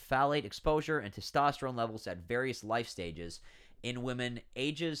between phthalate exposure and testosterone levels at various life stages. In women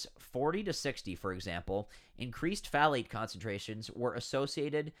ages 40 to 60, for example, increased phthalate concentrations were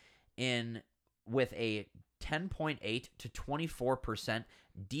associated with a 10.8 to 24%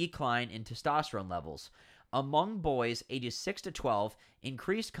 decline in testosterone levels. Among boys ages 6 to 12,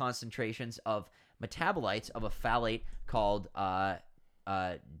 increased concentrations of metabolites of a phthalate called di-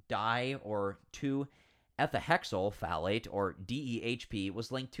 or 2-ethahexyl phthalate, or DEHP,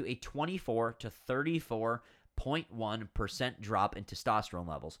 was linked to a 24 to 34.1% drop in testosterone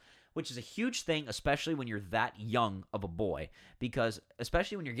levels, which is a huge thing, especially when you're that young of a boy, because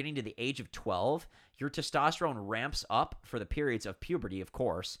especially when you're getting to the age of 12, your testosterone ramps up for the periods of puberty, of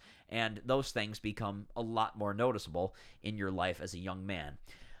course, and those things become a lot more noticeable in your life as a young man.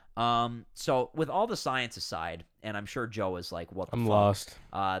 So with all the science aside, and I'm sure Joe is like, what the I'm fuck? lost.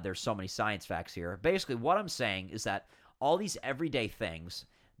 There's so many science facts here. Basically, what I'm saying is that all these everyday things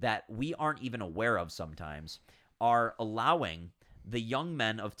that we aren't even aware of sometimes are allowing the young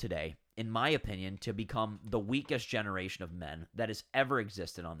men of today, in my opinion, to become the weakest generation of men that has ever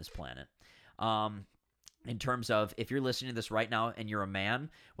existed on this planet. In terms of, if you're listening to this right now and you're a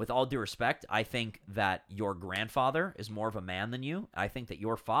man, with all due respect, I think that your grandfather is more of a man than you. I think that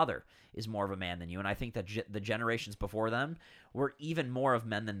your father is more of a man than you. And I think that the generations before them were even more of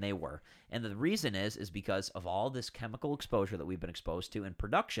men than they were. And the reason is because of all this chemical exposure that we've been exposed to in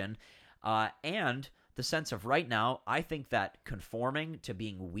production, and the sense of right now, I think that conforming to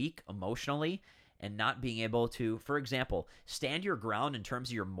being weak emotionally and not being able to, for example, stand your ground in terms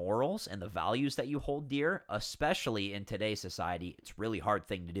of your morals and the values that you hold dear, especially in today's society, it's a really hard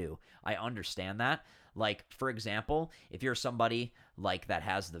thing to do. I understand that. Like, for example, if you're somebody like that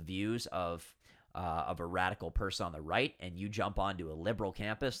has the views of a radical person on the right and you jump onto a liberal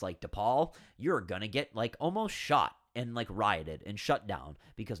campus like DePaul, you're going to get like almost shot and like rioted and shut down,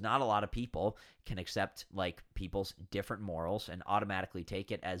 because not a lot of people can accept like people's different morals and automatically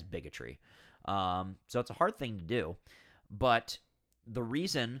take it as bigotry. So it's a hard thing to do, but the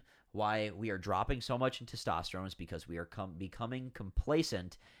reason why we are dropping so much in testosterone is because we are becoming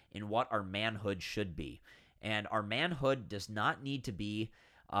complacent in what our manhood should be. And our manhood does not need to be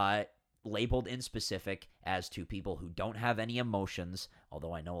labeled in specific as to people who don't have any emotions,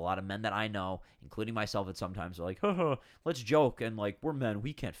 although I know a lot of men that I know, including myself, at sometimes are like, haha, let's joke, and like, we're men,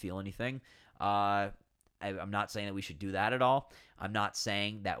 we can't feel anything. I'm not saying that we should do that at all. I'm not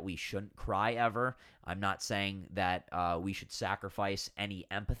saying that we shouldn't cry ever. I'm not saying that we should sacrifice any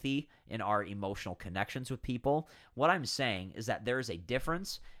empathy in our emotional connections with people. What I'm saying is that there is a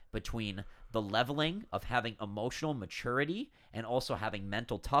difference between the leveling of having emotional maturity and also having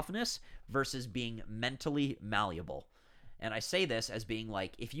mental toughness versus being mentally malleable. And I say this as being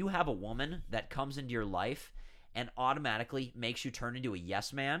like, if you have a woman that comes into your life and automatically makes you turn into a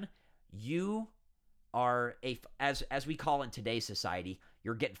yes man, you are as we call in today's society,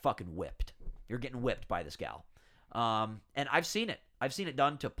 you're getting fucking whipped. You're getting whipped by this gal. And I've seen it. I've seen it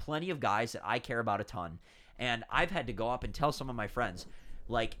done to plenty of guys that I care about a ton. And I've had to go up and tell some of my friends,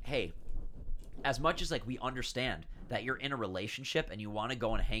 like, hey, as much as like we understand that you're in a relationship and you want to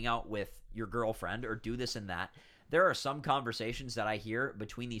go and hang out with your girlfriend or do this and that, there are some conversations that I hear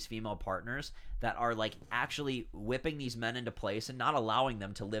between these female partners that are like actually whipping these men into place and not allowing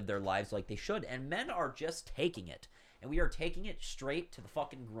them to live their lives like they should. And men are just taking it. And we are taking it straight to the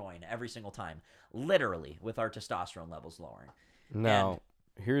fucking groin every single time. Literally, with our testosterone levels lowering. Now,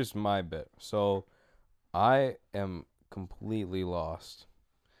 here's my bit. So, I am completely lost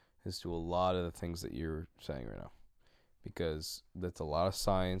as to a lot of the things that you're saying right now. Because that's a lot of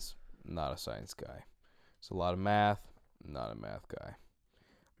science, not a science guy. It's a lot of math, not a math guy.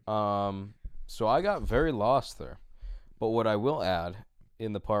 So I got very lost there. But what I will add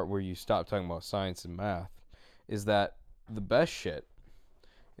in the part where you stop talking about science and math is that the best shit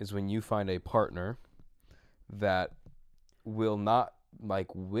is when you find a partner that will not like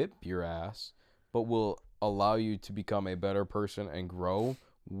whip your ass, but will allow you to become a better person and grow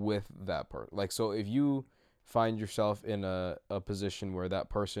with that part. Like, so if you find yourself in a position where that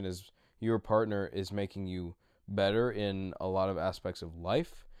person is, your partner is making you better in a lot of aspects of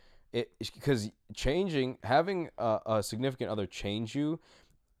life, because having a significant other change you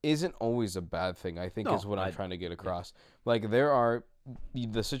isn't always a bad thing, I think, is what I'm trying to get across. Like, there are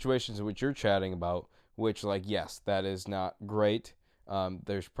the situations in which you're chatting about, which, like, yes, that is not great.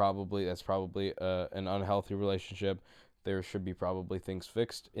 That's probably an unhealthy relationship. There should be probably things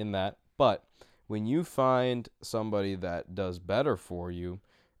fixed in that. But when you find somebody that does better for you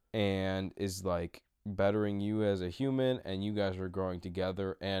and is, like, bettering you as a human, and you guys are growing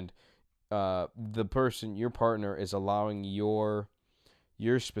together, and your partner is allowing your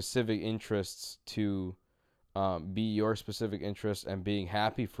specific interests to be your specific interests and being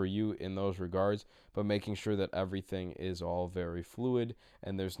happy for you in those regards, but making sure that everything is all very fluid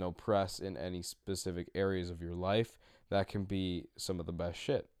and there's no press in any specific areas of your life, that can be some of the best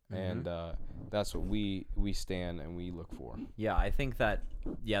shit. And that's what we stand and we look for. Yeah, I think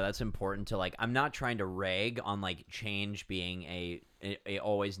that's important to, like, I'm not trying to rag on, like, change being a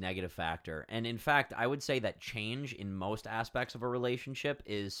always negative factor. And in fact, I would say that change in most aspects of a relationship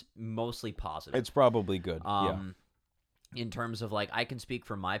is mostly positive. It's probably good. In terms of, like, I can speak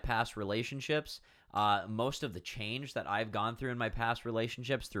from my past relationships. Most of the change that I've gone through in my past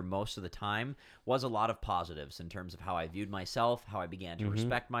relationships through most of the time was a lot of positives in terms of how I viewed myself, how I began to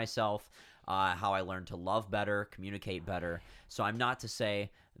respect myself, how I learned to love better, communicate better. So I'm not to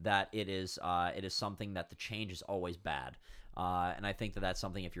say that it is something that the change is always bad. And I think that that's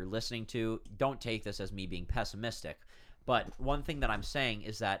something, if you're listening to, don't take this as me being pessimistic. But one thing that I'm saying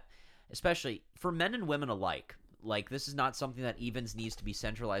is that, especially for men and women alike, like, this is not something that even needs to be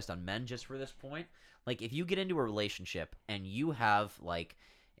centralized on men just for this point. Like, if you get into a relationship and you have, like,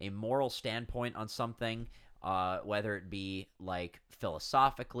 a moral standpoint on something, whether it be, like,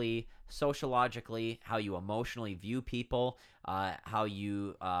 philosophically, sociologically, how you emotionally view people, how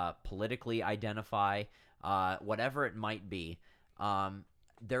you politically identify, whatever it might be,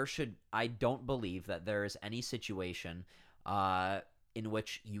 I don't believe that there is any situation in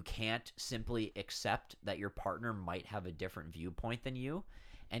which you can't simply accept that your partner might have a different viewpoint than you,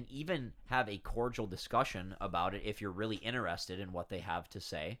 and even have a cordial discussion about it if you're really interested in what they have to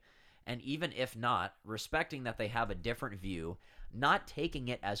say. And even if not, respecting that they have a different view, not taking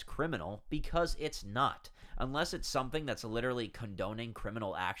it as criminal, because it's not. Unless it's something that's literally condoning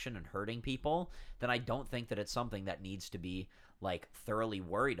criminal action and hurting people, then I don't think that it's something that needs to be, like, thoroughly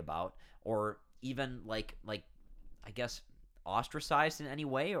worried about, or even, like I guess, ostracized in any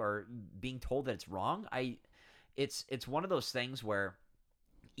way, or being told that it's wrong. It's one of those things where,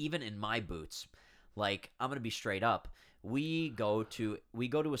 even in my boots, like, I'm gonna be straight up, we go to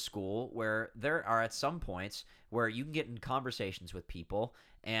a school where there are at some points where you can get in conversations with people,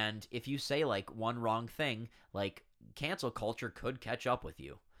 and if you say, like, one wrong thing, like, cancel culture could catch up with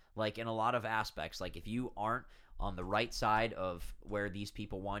you, like, in a lot of aspects. Like, if you aren't on the right side of where these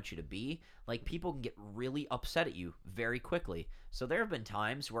people want you to be, like, people can get really upset at you very quickly. So there have been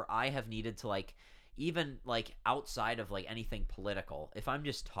times where I have needed to, like, even, like, outside of, like, anything political, if I'm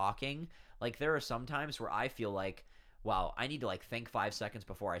just talking, like, there are some times where I feel like, wow, I need to, like, think 5 seconds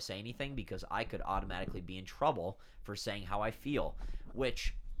before I say anything, because I could automatically be in trouble for saying how I feel,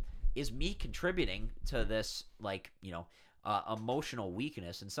 which is me contributing to this, like, emotional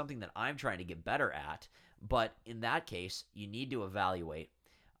weakness, and something that I'm trying to get better at. But in that case, you need to evaluate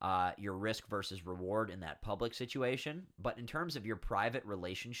your risk versus reward in that public situation. But in terms of your private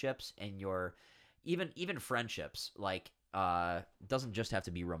relationships and your even friendships, like, doesn't just have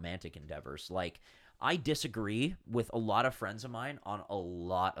to be romantic endeavors. Like, I disagree with a lot of friends of mine on a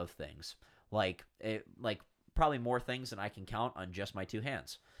lot of things. Like probably more things than I can count on just my two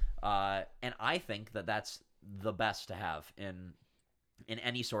hands. And I think that that's the best to have in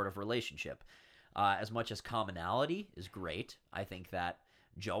any sort of relationship. As much as commonality is great, I think that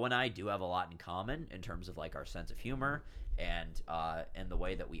Joe and I do have a lot in common in terms of, like, our sense of humor and the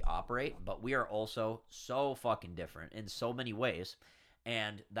way that we operate, but we are also so fucking different in so many ways.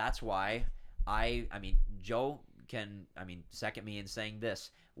 And that's why I mean, Joe can, second me in saying this.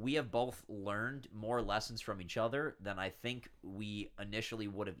 We have both learned more lessons from each other than I think we initially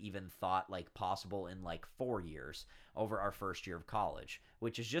would have even thought, like, possible in, like, 4 years over our first year of college,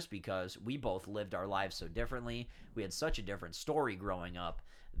 which is just because we both lived our lives so differently. We had such a different story growing up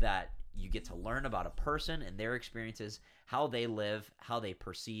that you get to learn about a person and their experiences, how they live, how they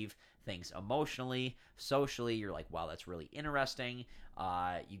perceive things emotionally, socially. You're like, wow, that's really interesting.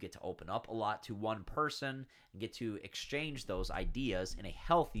 You get to open up a lot to one person and get to exchange those ideas in a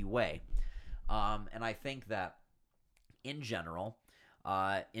healthy way. And I think that in general,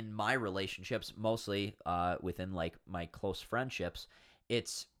 in my relationships, mostly within, like, my close friendships,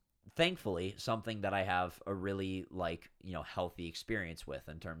 it's thankfully something that I have a really healthy experience with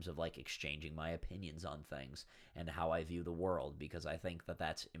in terms of exchanging my opinions on things and how I view the world, because I think that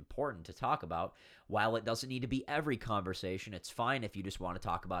that's important to talk about. While it doesn't need to be every conversation, it's fine if you just want to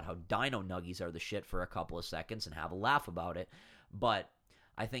talk about how dino nuggies are the shit for a couple of seconds and have a laugh about it. But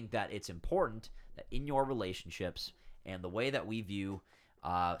I think that it's important that in your relationships and the way that we view,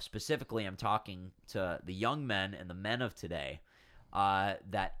 specifically I'm talking to the young men and the men of today,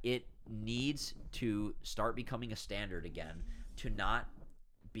 that it needs to start becoming a standard again to not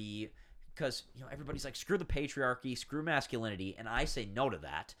be, because everybody's like, screw the patriarchy, screw masculinity, and I say no to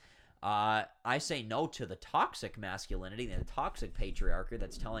that. I say no to the toxic masculinity and the toxic patriarchy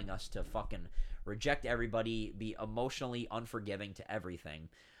that's telling us to fucking reject everybody, be emotionally unforgiving to everything.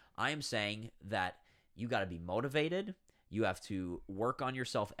 I am saying that you got to be motivated. You have to work on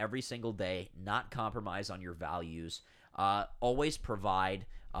yourself every single day, not compromise on your values. Always provide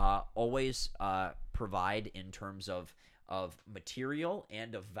in terms of material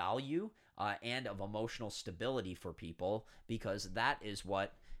and of value and of emotional stability for people, because that is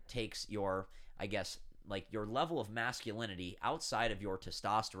what takes your, I guess, your level of masculinity outside of your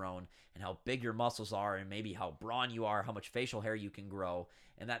testosterone and how big your muscles are and maybe how brawn you are, how much facial hair you can grow,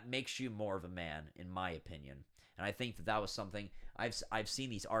 and that makes you more of a man, in my opinion. And I think that was something I've seen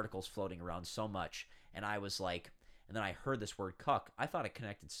these articles floating around so much, and I was like, and then I heard this word cuck. I thought it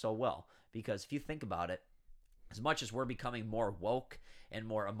connected so well, because if you think about it, as much as we're becoming more woke and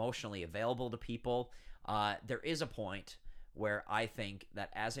more emotionally available to people, there is a point where I think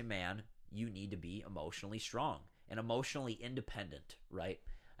that as a man, you need to be emotionally strong and emotionally independent, right?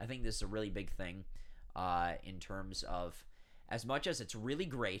 I think this is a really big thing in terms of, as much as it's really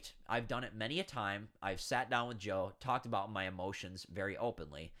great, I've done it many a time. I've sat down with Joe, talked about my emotions very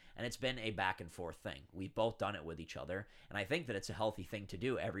openly, and it's been a back and forth thing. We've both done it with each other, and I think that it's a healthy thing to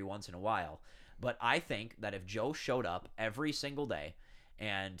do every once in a while. But I think that if Joe showed up every single day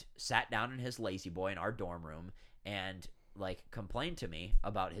and sat down in his lazy boy in our dorm room and complained to me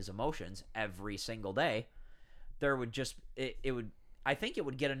about his emotions every single day, there would just I think it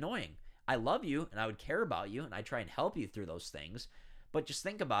would get annoying. I love you and I would care about you and I try and help you through those things. But just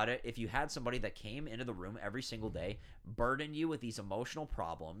think about it. If you had somebody that came into the room every single day, burdened you with these emotional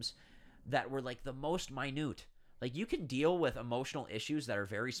problems that were the most minute. You can deal with emotional issues that are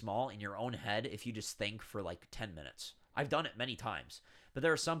very small in your own head if you just think for 10 minutes. I've done it many times. But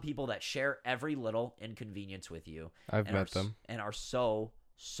there are some people that share every little inconvenience with you. I've met them. And are so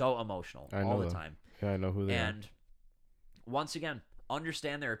emotional all the time. Yeah, I know who they are. And once again,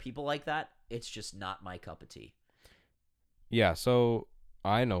 understand there are people like that. It's just not my cup of tea. Yeah, so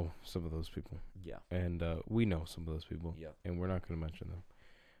I know some of those people. Yeah. And we know some of those people. Yeah. And we're not going to mention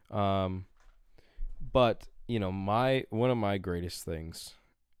them. But, one of my greatest things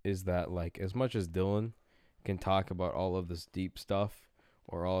is that, as much as Dylan can talk about all of this deep stuff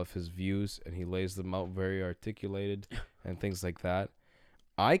or all of his views, and he lays them out very articulated and things like that,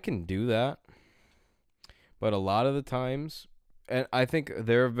 I can do that. But a lot of the times, and I think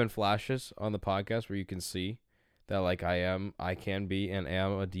there have been flashes on the podcast where you can see that I can be and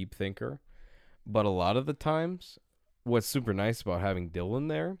am a deep thinker. But a lot of the times, what's super nice about having Dylan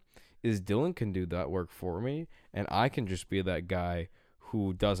there is Dylan can do that work for me, and I can just be that guy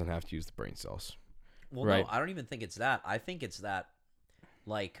who doesn't have to use the brain cells. Well, right? No, I don't even think it's that. I think it's that,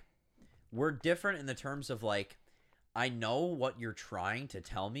 we're different in the terms of, I know what you're trying to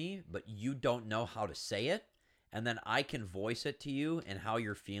tell me, but you don't know how to say it, and then I can voice it to you and how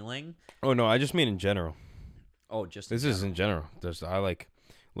you're feeling. Oh, no, I just mean in general. Oh, just this is in general. Just I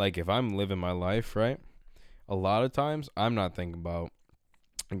like if I'm living my life, right? A lot of times I'm not thinking about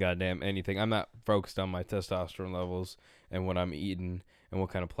goddamn anything. I'm not focused on my testosterone levels and what I'm eating and what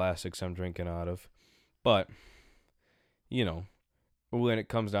kind of plastics I'm drinking out of. But, when it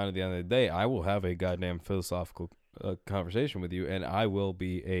comes down to the end of the day, I will have a goddamn philosophical conversation with you, and I will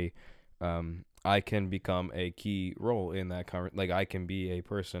be I can become a key role in that I can be a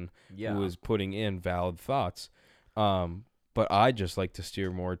person who is putting in valid thoughts. But I just like to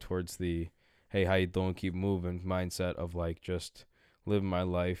steer more towards the, hey, how you doing, keep moving mindset of just living my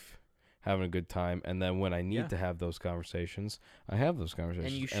life, having a good time, and then when I need to have those conversations, I have those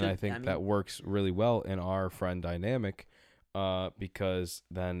conversations. And I think that works really well in our friend dynamic, because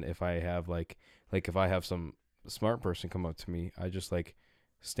then if I have if I have some smart person come up to me, I just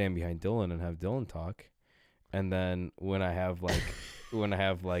stand behind Dylan and have Dylan talk. And then when I have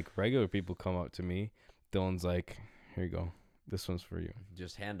regular people come up to me, Dylan's like, here you go. This one's for you.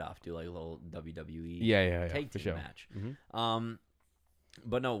 Just handoff, do a little WWE yeah, tag team sure. match. Mm-hmm.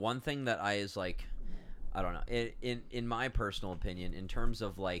 But no, one thing that I is I don't know. In my personal opinion, in terms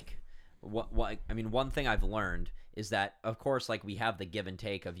of like what I mean, one thing I've learned is that, of course, like we have the give and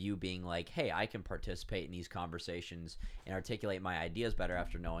take of you being like, hey, I can participate in these conversations and articulate my ideas better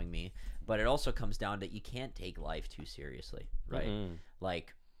after knowing me. But it also comes down to you can't take life too seriously, right? Mm-mm.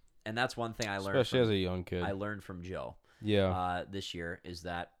 Like, and that's one thing I learned, especially as a young kid. I learned from Joe. Yeah. This year is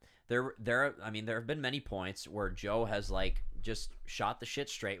that there have been many points where Joe has like just shot the shit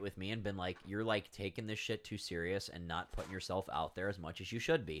straight with me and been like, you're like taking this shit too serious and not putting yourself out there as much as you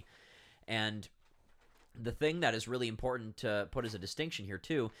should be. And the thing that is really important to put as a distinction here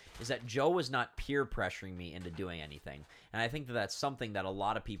too is that Joe was not peer pressuring me into doing anything. And I think that that's something that a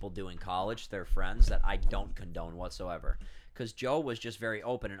lot of people do in college, their friends, that I don't condone whatsoever. Because Joe was just very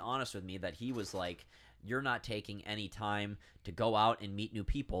open and honest with me that he was like, you're not taking any time to go out and meet new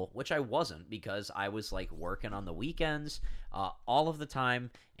people, which I wasn't, because I was like working on the weekends all of the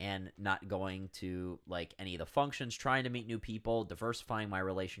time and not going to like any of the functions, trying to meet new people, diversifying my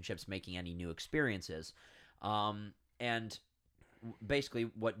relationships, making any new experiences. And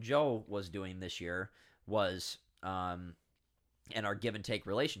basically what Joe was doing this year was, and our give and take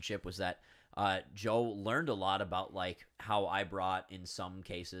relationship was that Joe learned a lot about like how I brought in some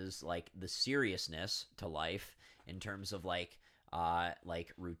cases like the seriousness to life in terms of like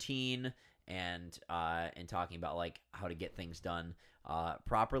routine and talking about like how to get things done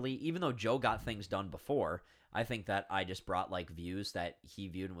properly. Even though Joe got things done before, I think that I just brought like views that he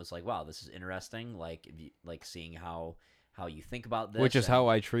viewed and was like, wow, this is interesting. Like seeing how you think about this, which is how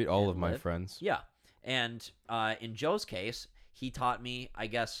I treat all of my friends. Yeah, and in Joe's case, he taught me, I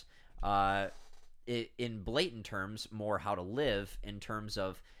guess, in blatant terms, more how to live in terms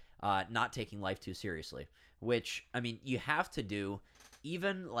of not taking life too seriously, which, I mean, you have to do.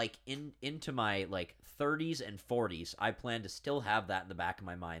 Even like into my like 30s and 40s, I plan to still have that in the back of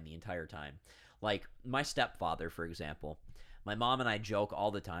my mind the entire time. Like my stepfather, for example, my mom and I joke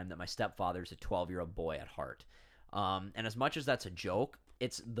all the time that my stepfather's a 12-year-old boy at heart. And as much as that's a joke,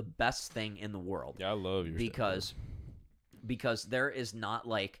 it's the best thing in the world. Yeah, I love your because there is not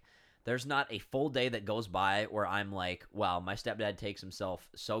like there's not a full day that goes by where I'm like, wow, my stepdad takes himself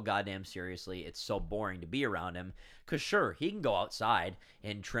so goddamn seriously. It's so boring to be around him. Because sure, he can go outside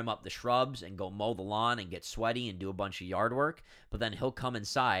and trim up the shrubs and go mow the lawn and get sweaty and do a bunch of yard work. But then he'll come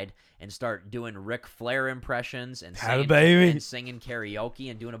inside and start doing Ric Flair impressions and singing karaoke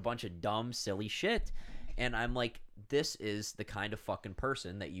and doing a bunch of dumb, silly shit. And I'm like, this is the kind of fucking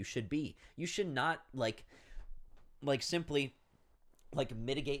person that you should be. You should not like simply like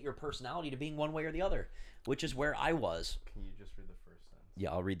mitigate your personality to being one way or the other, which is where I was. Can you just read the first sentence?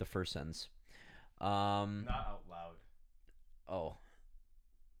 Yeah, I'll read the first sentence. Not out loud. Oh.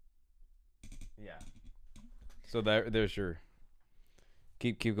 Yeah. So there's your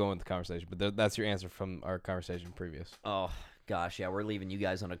keep going with the conversation, but that's your answer from our conversation previous. Oh gosh, yeah, we're leaving you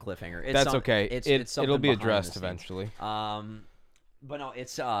guys on a cliffhanger. That's okay. It'll be addressed eventually. But no,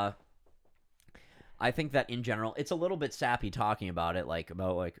 it's I think that in general, it's a little bit sappy talking about it, like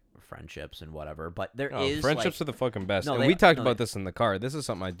about like friendships and whatever. But friendships are the fucking best. And we talked about this in the car. This is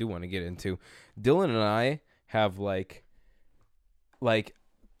something I do want to get into. Dylan and I have like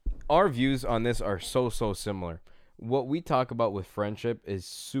our views on this are so similar. What we talk about with friendship is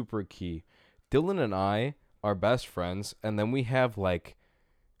super key. Dylan and I are best friends, and then we have like,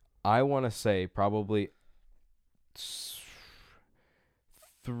 I want to say probably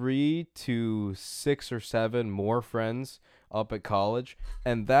 3 to 6 or 7 more friends up at college,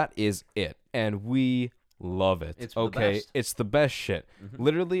 and that is it. And we love it. It's okay, the best. It's the best shit. Mm-hmm.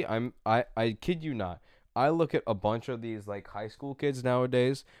 Literally, I kid you not. I look at a bunch of these like high school kids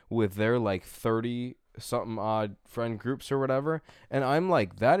nowadays with their like 30 something odd friend groups or whatever, and I'm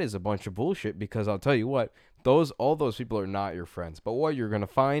like, that is a bunch of bullshit, because I'll tell you what, all those people are not your friends. But what you're gonna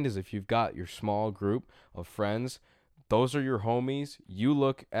find is if you've got your small group of friends, those are your homies. You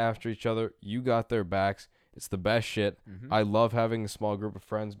look after each other. You got their backs. It's the best shit. Mm-hmm. I love having a small group of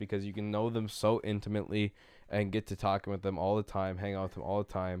friends because you can know them so intimately and get to talking with them all the time, hang out with them all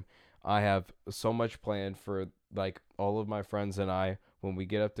the time. I have so much planned for like all of my friends and I when we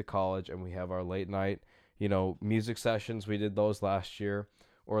get up to college and we have our late night, music sessions. We did those last year,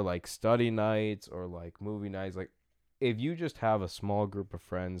 or like study nights or like movie nights. Like if you just have a small group of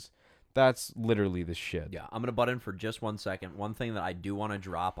friends, that's literally the shit. Yeah, I'm gonna butt in for just 1 second. One thing that I do want to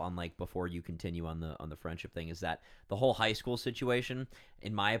drop on, like, before you continue on the friendship thing, is that the whole high school situation,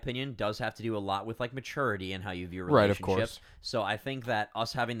 in my opinion, does have to do a lot with like maturity and how you view relationships. Right, of course. So I think that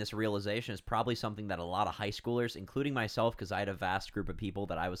us having this realization is probably something that a lot of high schoolers, including myself, because I had a vast group of people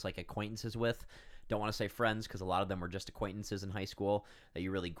that I was like acquaintances with don't want to say friends because a lot of them were just acquaintances in high school, that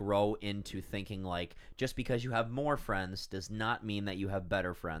you really grow into thinking like just because you have more friends does not mean that you have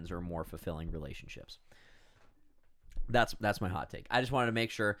better friends or more fulfilling relationships. That's my hot take. I just wanted to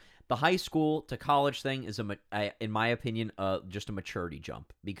make sure the high school to college thing is in my opinion, just a maturity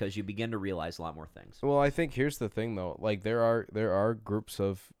jump because you begin to realize a lot more things. Well, I think here's the thing though. Like there are groups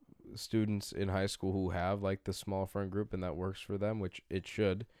of students in high school who have like the small friend group and that works for them, which it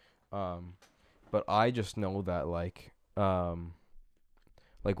should. But I just know that like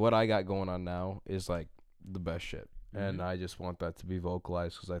what I got going on now is like the best shit. Mm-hmm. And I just want that to be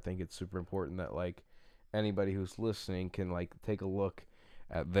vocalized because I think it's super important that like anybody who's listening can like take a look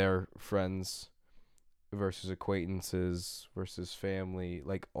at their friends versus acquaintances versus family,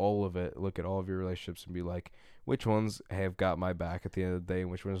 like all of it. Look at all of your relationships and be like, which ones have got my back at the end of the day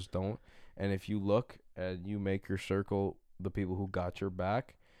and which ones don't. And if you look and you make your circle the people who got your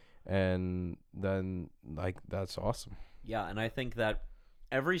back, and then like that's awesome. Yeah, and I think that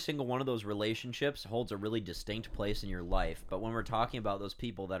every single one of those relationships holds a really distinct place in your life. But when we're talking about those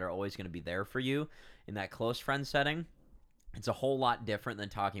people that are always going to be there for you in that close friend setting, it's a whole lot different than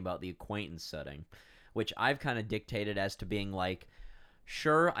talking about the acquaintance setting, which I've kind of dictated as to being like,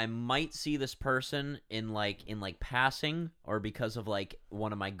 sure, I might see this person in passing or because of like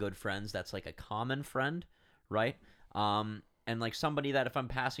one of my good friends that's like a common friend, right? And like somebody that if I'm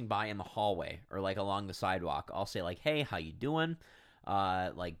passing by in the hallway or like along the sidewalk, I'll say like, hey, how you doing?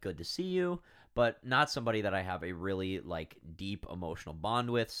 Like good to see you, but not somebody that I have a really like deep emotional bond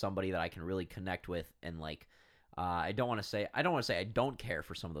with, somebody that I can really connect with and like I don't want to say I don't care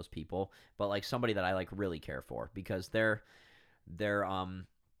for some of those people, but like somebody that I like really care for because they're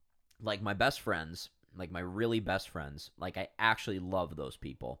like my best friends, like my really best friends. Like I actually love those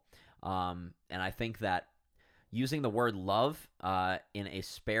people. And I think that using the word love in a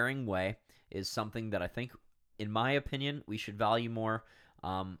sparing way is something that I think, in my opinion, we should value more.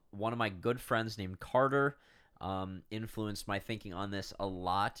 One of my good friends named Carter influenced my thinking on this a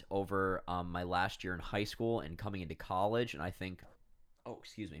lot over my last year in high school and coming into college. And I think,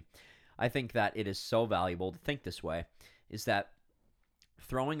 I think that it is so valuable to think this way, is that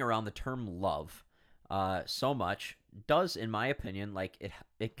throwing around the term love so much does, in my opinion, like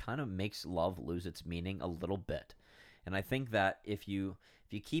it kind of makes love lose its meaning a little bit. And I think that if you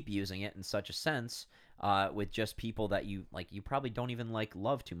keep using it in such a sense with just people that you like, you probably don't even like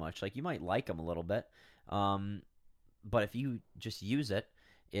love too much. Like you might like them a little bit, but if you just use it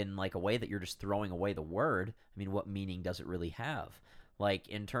in like a way that you're just throwing away the word, I mean, what meaning does it really have? Like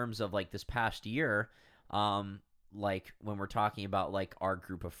in terms of like this past year, like when we're talking about like our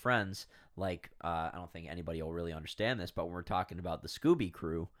group of friends, like I don't think anybody will really understand this, but when we're talking about the Scooby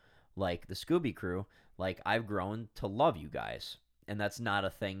crew, like I've grown to love you guys. And that's not a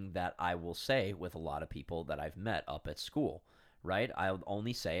thing that I will say with a lot of people that I've met up at school, right? I'll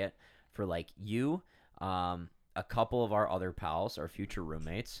only say it for like you, a couple of our other pals, our future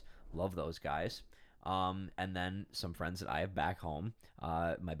roommates, love those guys. And then some friends that I have back home,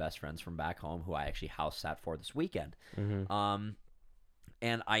 my best friends from back home who I actually house sat for this weekend. Mm-hmm.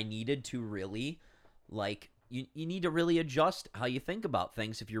 And I needed to really like, you need to really adjust how you think about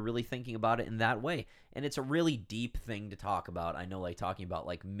things if you're really thinking about it in that way. And it's a really deep thing to talk about. I know like talking about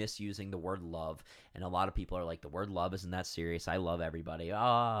like misusing the word love. And a lot of people are like, the word love isn't that serious. I love everybody.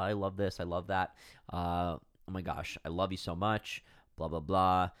 I love this. I love that. Oh my gosh, I love you so much. Blah, blah,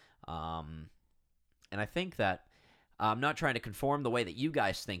 blah. And I think that I'm not trying to conform the way that you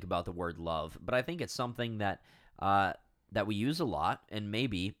guys think about the word love, but I think it's something that that we use a lot. And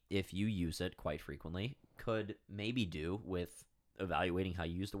maybe if you use it quite frequently, could maybe do with evaluating how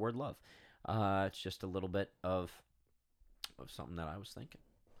you use the word love. It's just a little bit of something that I was thinking.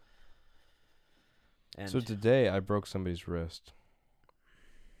 And so today I broke somebody's wrist.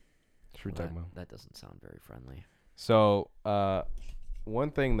 That doesn't sound very friendly. So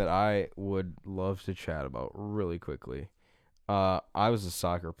one thing that I would love to chat about really quickly. I was a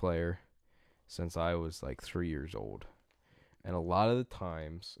soccer player since I was like 3 years old. And a lot of the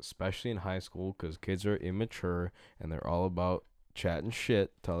times, especially in high school, because kids are immature and they're all about chatting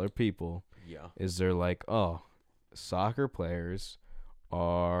shit to other people, is they're like, oh, soccer players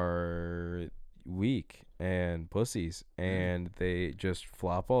are weak and pussies, and they just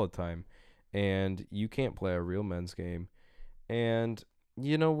flop all the time, and you can't play a real men's game. And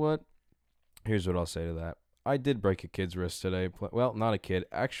you know what? Here's what I'll say to that. I did break a kid's wrist today. Well, not a kid,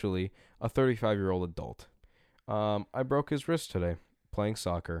 actually, a 35-year-old adult. I broke his wrist today playing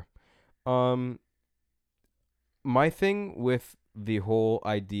soccer. My thing with the whole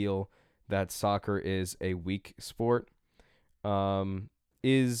ideal that soccer is a weak sport,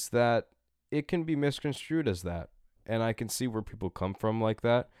 is that it can be misconstrued as that. And I can see where people come from like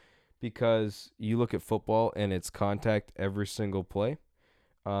that, because you look at football and it's contact every single play.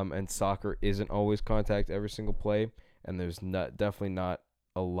 And soccer isn't always contact every single play, and there's definitely not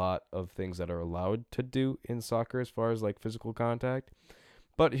a lot of things that are allowed to do in soccer as far as like physical contact.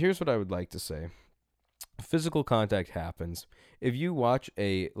 But here's what I would like to say. Physical contact happens. If you watch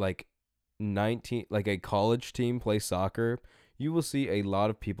a a college team play soccer, you will see a lot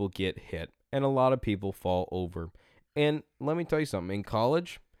of people get hit and a lot of people fall over. And let me tell you something, in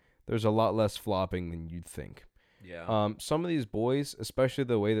college, there's a lot less flopping than you'd think. Yeah. Some of these boys, especially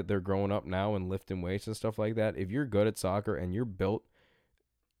the way that they're growing up now and lifting weights and stuff like that, if you're good at soccer and you're built,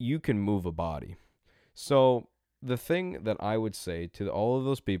 you can move a body. So the thing that I would say to all of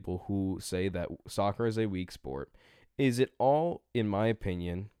those people who say that soccer is a weak sport is it all, in my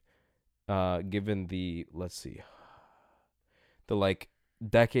opinion, given the, the like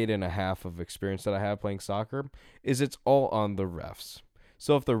decade and a half of experience that I have playing soccer, is it's all on the refs.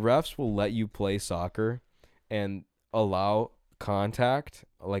 So if the refs will let you play soccer and allow contact,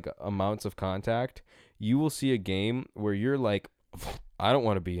 like amounts of contact, you will see a game where you're like, I don't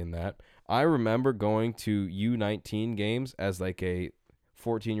want to be in that. I remember going to U19 games as like a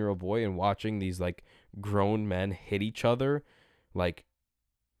 14-year-old boy and watching these like grown men hit each other like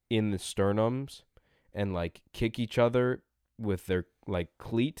in the sternums and like kick each other with their like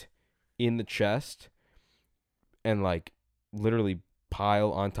cleat in the chest and like literally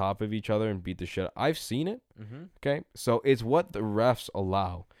pile on top of each other and beat the shit. I've seen it. Mm-hmm. Okay, so it's what the refs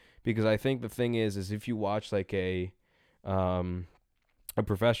allow, because I think the thing is if you watch like a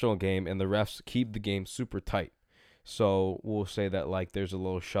professional game and the refs keep the game super tight. So we'll say that like there's a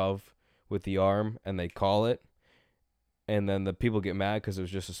little shove with the arm and they call it, and then the people get mad because it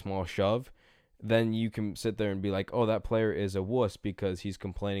was just a small shove. Then you can sit there and be like, oh, that player is a wuss because he's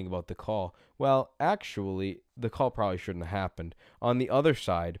complaining about the call. Well, actually, the call probably shouldn't have happened. On the other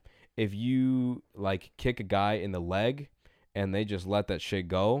side, if you like kick a guy in the leg and they just let that shit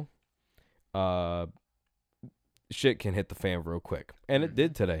go, shit can hit the fan real quick. And it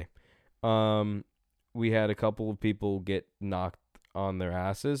did today. We had a couple of people get knocked on their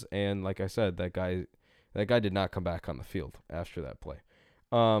asses, and like I said, that guy did not come back on the field after that play.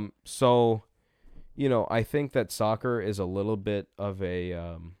 So I think that soccer is a little bit of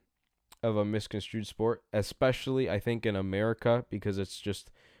a misconstrued sport, especially I think in America, because it's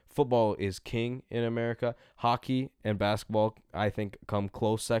just football is king in America. Hockey and basketball, I think, come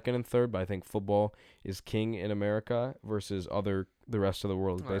close second and third, but I think football is king in America versus the rest of the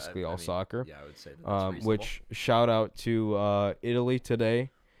world is basically all soccer. Yeah, I would say that's reasonable. Which shout out to Italy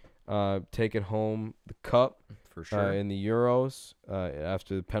today, taking home the cup. For sure. In the Euros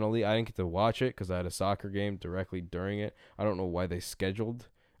after the penalty. I didn't get to watch it because I had a soccer game directly during it. I don't know why they scheduled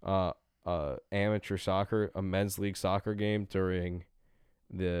amateur soccer, a men's league soccer game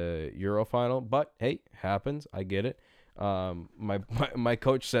the Euro final, but hey, happens. I get it. My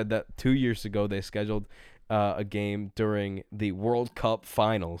coach said that 2 years ago they scheduled a game during the World Cup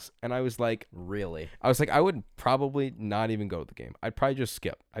finals, and I was like, really? I would probably not even go to the game. I'd probably just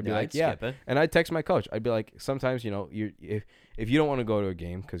skip. I'd be like, skip it. And I'd text my coach. I'd be like, sometimes if you don't want to go to a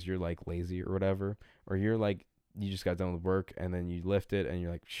game because you're like lazy or whatever, or you're like you just got done with work and then you lift it and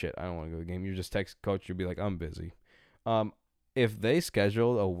you're like, shit, I don't want to go to the game. You just text coach. You'd be like, I'm busy. If they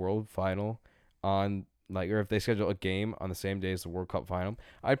schedule a world final on or if they schedule a game on the same day as the World Cup final,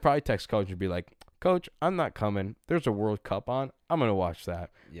 I'd probably text coach and be like, Coach, I'm not coming. There's a World Cup on. I'm going to watch that.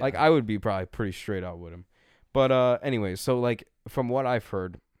 Yeah. I would be probably pretty straight out with him. But anyway, so from what I've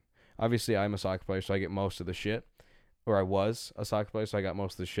heard, obviously I'm a soccer player, so I get most of the shit. Or I was a soccer player, so I got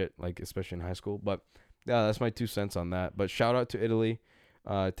most of the shit, especially in high school. But yeah, that's my 2 cents on that. But shout out to Italy,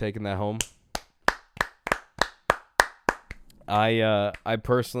 taking that home. I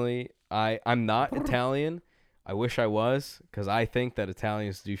personally, I'm not Italian. I wish I was, because I think that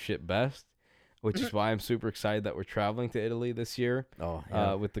Italians do shit best, which is why I'm super excited that we're traveling to Italy this year. Oh,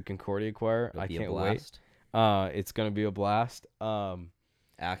 yeah. With the Concordia Choir. I can't wait. It's gonna be a blast.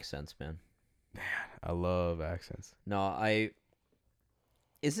 Accents, man. Man, I love accents. No, I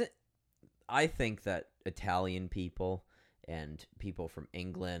think that Italian people and people from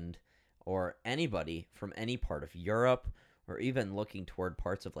England or anybody from any part of Europe or even looking toward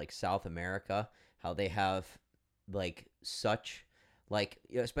parts of South America, how they have such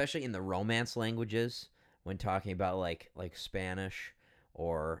especially in the Romance languages, when talking about like Spanish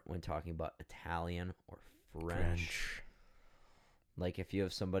or when talking about Italian or French. If you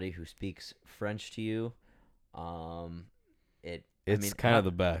have somebody who speaks French to you, it's kind of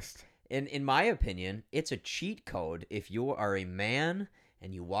the best. In my opinion, it's a cheat code if you are a man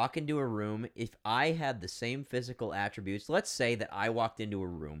and you walk into a room, if I had the same physical attributes, let's say that I walked into a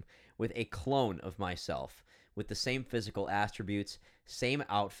room with a clone of myself with the same physical attributes, same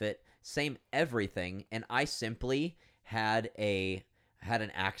outfit, same everything, and I simply had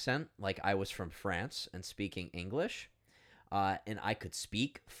an accent like I was from France and speaking English, and I could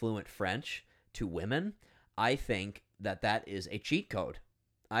speak fluent French to women, I think that is a cheat code.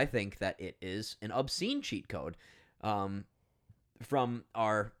 I think that it is an obscene cheat code from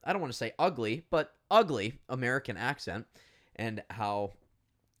our, I don't want to say ugly, but ugly American accent, and how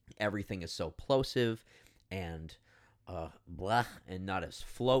everything is so plosive and blah, and not as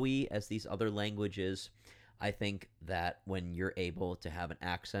flowy as these other languages. I think that when you're able to have an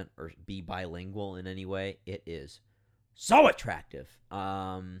accent or be bilingual in any way, it is so attractive.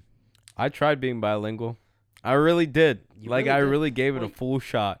 I tried being bilingual. I really did. I really gave it a full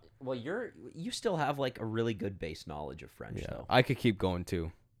shot. Well, you still have like a really good base knowledge of French, though. I could keep going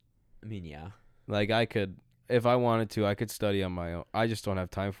too. I mean, yeah. Like I could, if I wanted to, I could study on my own. I just don't have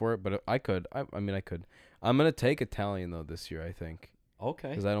time for it, but I could. I mean, I could. I'm gonna take Italian though this year, I think. Okay.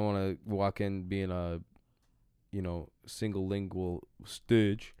 Because I don't want to walk in being a, single lingual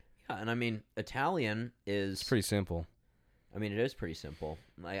stooge. Yeah, and I mean, Italian is... It's pretty simple. I mean, it is pretty simple.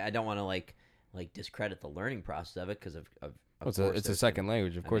 I don't want to like discredit the learning process of it because of it's a second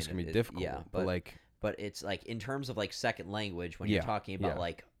language. Of course, it can be difficult. Yeah, but it's like in terms of like second language when you're talking about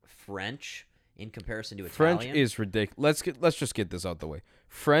like French in comparison to Italian. French is ridiculous. Let's just get this out the way.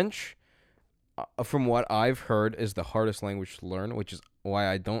 French, from what I've heard, is the hardest language to learn, which is why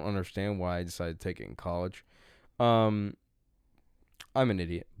I don't understand why I decided to take it in college. I'm an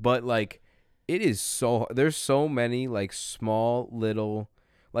idiot, but like it is there's so many like small little,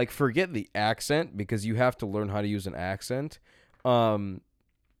 like, forget the accent because you have to learn how to use an accent.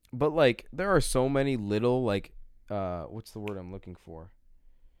 But like there are so many little like what's the word I'm looking for?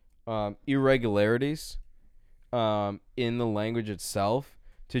 Irregularities in the language itself,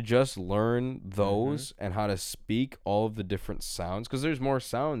 to just learn those and how to speak all of the different sounds, because there's more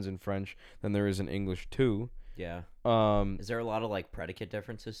sounds in French than there is in English too. Yeah. Is there a lot of like predicate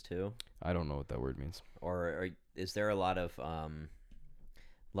differences too? I don't know what that word means. Or is there a lot of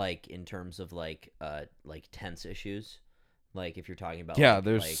like in terms of like tense issues? Like if you're talking about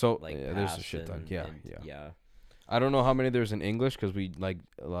there's a shit ton. Yeah. I don't know how many there's in English because we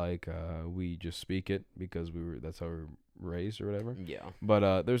we just speak it because that's how we're raised or whatever. Yeah.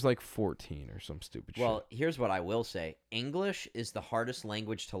 But there's like 14 or some stupid shit. Well, here's what I will say. English is the hardest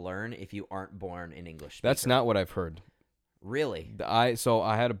language to learn if you aren't born an English speaker. That's not what I've heard. Really? I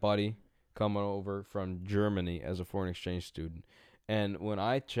had a buddy coming over from Germany as a foreign exchange student. And when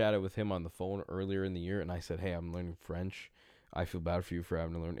I chatted with him on the phone earlier in the year and I said, "Hey, I'm learning French. I feel bad for you for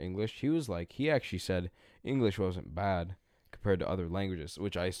having to learn English." He actually said English wasn't bad compared to other languages,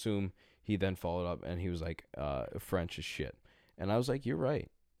 which I assume he then followed up and he was like, French is shit. And I was like, you're right.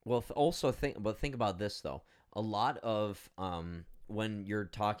 Well, think about this though. A lot of when you're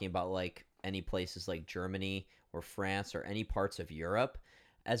talking about like any places like Germany or France or any parts of Europe,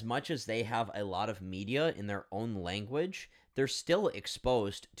 as much as they have a lot of media in their own language, they're still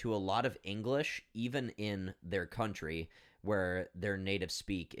exposed to a lot of English even in their country, where their native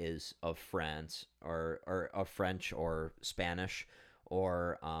speak is of France or of French or Spanish,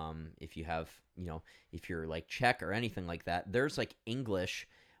 or if you have, if you're like Czech or anything like that, there's like English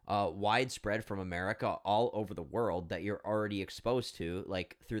widespread from America all over the world that you're already exposed to,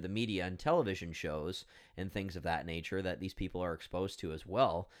 like through the media and television shows and things of that nature that these people are exposed to as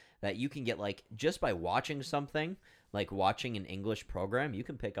well, that you can get like just by watching something, like watching an English program, you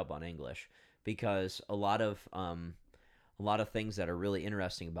can pick up on English, because a lot of things that are really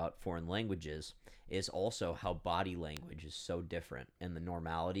interesting about foreign languages is also how body language is so different, and the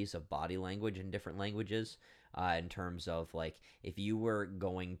normalities of body language in different languages, in terms of like if you were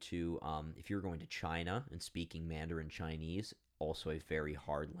going to China and speaking Mandarin Chinese, also a very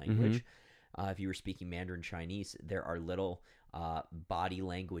hard language. If you were speaking Mandarin Chinese, there are little body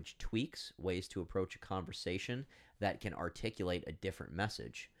language tweaks, ways to approach a conversation that can articulate a different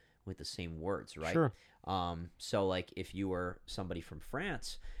message with the same words, right? Sure. So like if you were somebody from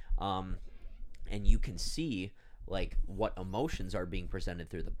France, and you can see like what emotions are being presented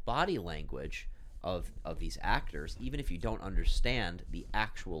through the body language of these actors, even if you don't understand the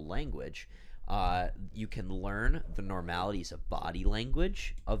actual language, you can learn the normalities of body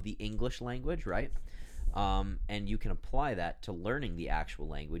language of the English language, right? And you can apply that to learning the actual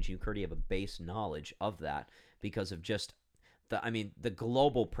language. You already have a base knowledge of that because of just the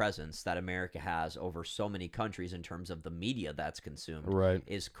global presence that America has over so many countries in terms of the media that's consumed, right,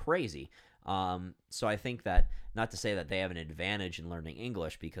 is crazy. So I think that, not to say that they have an advantage in learning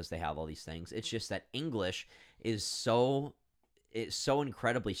English because they have all these things. It's just that English is it's so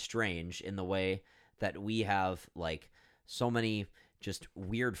incredibly strange in the way that we have like so many just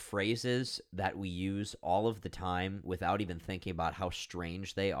weird phrases that we use all of the time without even thinking about how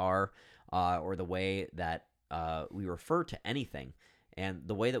strange they are, or the way that we refer to anything, and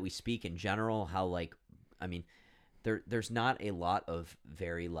the way that we speak in general. How like, I mean, there's not a lot of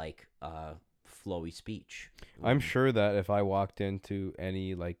very like flowy speech. I'm sure that if I walked into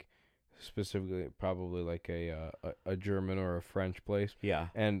any like specifically probably like a German or a French place. Yeah.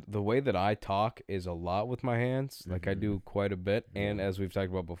 And the way that I talk is a lot with my hands. Like I do quite a bit. And as we've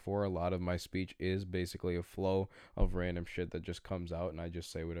talked about before, a lot of my speech is basically a flow of random shit that just comes out and I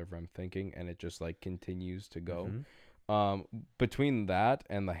just say whatever I'm thinking and it just like continues to go. Between that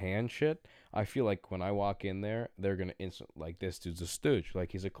and the hand shit, I feel like when I walk in there, they're going to like, this dude's a stooge.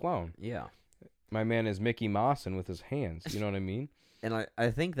 Like he's a clown. Yeah. My man is Mickey Mouseing with his hands. You know what I mean? And I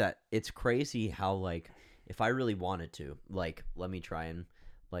think that it's crazy how, like, if I really wanted to, like, let me try and,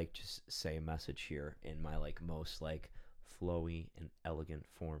 like, just say a message here in my, like, most, like, flowy and elegant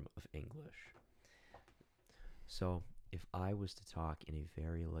form of English. So, if I was to talk in a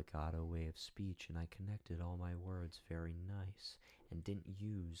very legato way of speech and I connected all my words very nice and didn't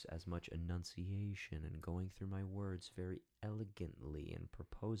use as much enunciation and going through my words very elegantly and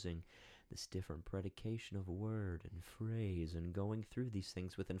proposing this different predication of word and phrase and going through these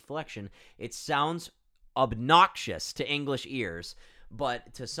things with inflection, it sounds obnoxious to English ears.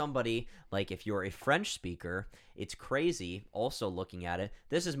 But to somebody, like if you're a French speaker, it's crazy also looking at it.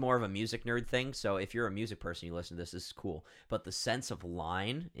 This is more of a music nerd thing, so if you're a music person, you listen to this is cool. But the sense of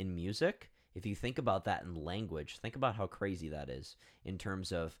line in music, if you think about that in language, think about how crazy that is in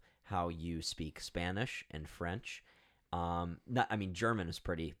terms of how you speak Spanish and French. German is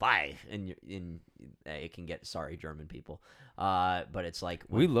pretty in it can get, sorry, German people. But it's like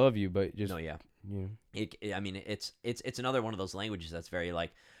we love you, but just no, yeah. Yeah. It's another one of those languages that's very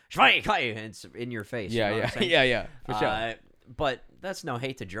like it's in your face. Yeah, you know yeah, what I'm saying? yeah, for sure. But that's no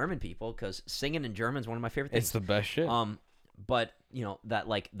hate to German people because singing in German is one of my favorite things. It's the best shit. But you know that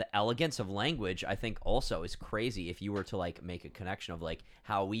like the elegance of language, I think also is crazy if you were to like make a connection of like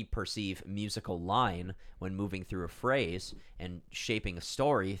how we perceive musical line when moving through a phrase and shaping a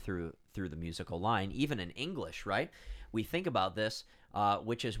story through the musical line, even in English, right? We think about this,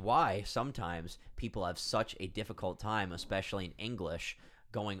 which is why sometimes people have such a difficult time, especially in English,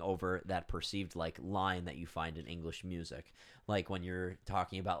 going over that perceived like line that you find in English music. Like when you're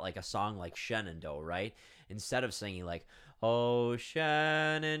talking about like a song like Shenandoah, right? Instead of singing like, "Oh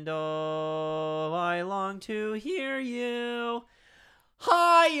Shenandoah, I long to hear you,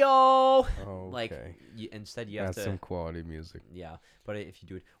 hi-yo." Like instead you have That's some quality music. Yeah, but if you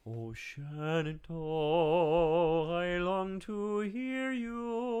do it, "Oh Shenandoah, I long to hear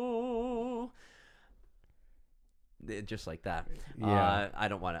you," just like that. Yeah. I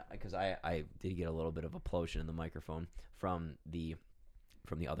don't want to, because I did get a little bit of implosion in the microphone from the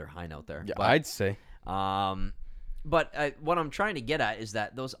other high note there. Yeah, but, I'd say. But what I'm trying to get at is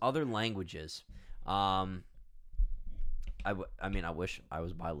that those other languages, I wish I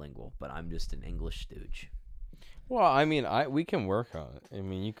was bilingual, but I'm just an English stooge. Well, I mean, we can work on it. I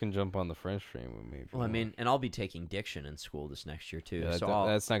mean, you can jump on the French train with me. Well, I mean, and I'll be taking diction in school this next year too. Yeah, so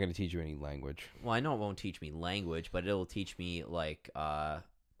that's not going to teach you any language. Well, I know it won't teach me language, but it'll teach me like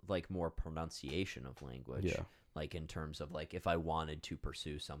more pronunciation of language. Yeah. Like in terms of like if I wanted to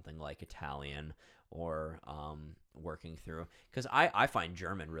pursue something like Italian or working through, because I find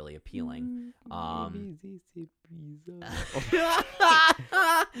German really appealing. I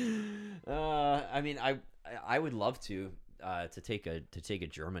mean, I would love to take a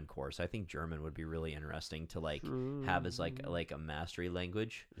German course. I think German would be really interesting to like have as like a mastery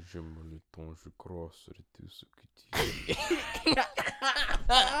language.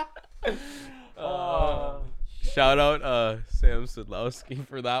 Shout out Sam Sadlowski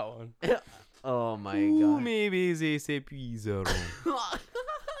for that one. Oh my god. Maybe they s'épuiseront.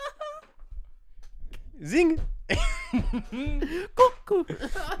 Zing.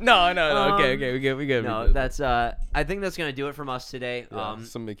 No. Okay, we good. No, that's I think that's gonna do it from us today. Yeah,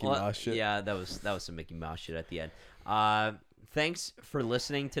 some Mickey Mouse shit. Yeah, that was some Mickey Mouse shit at the end. Thanks for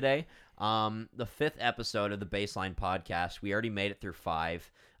listening today. The 5th episode of the Bassline podcast. We already made it through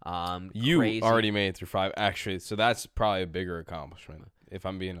 5. You crazy. already made it through 5, actually. So that's probably a bigger accomplishment, if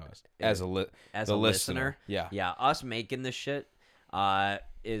I'm being honest. As a listener. Yeah. Us making this shit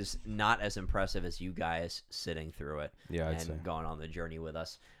is not as impressive as you guys sitting through it. Yeah, I'd and say. Going on the journey with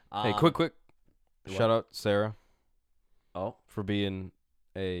us. Hey, quick. Shout out Sarah. Oh, for being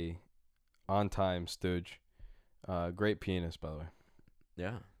a On time, Stooge. Great pianist, by the way.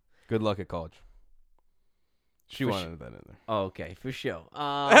 Yeah. Good luck at college. She For wanted that in there. Oh, okay, for sure.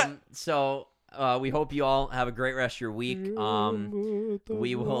 So we hope you all have a great rest of your week.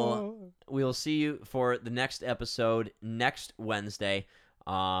 We will see you for the next episode next Wednesday.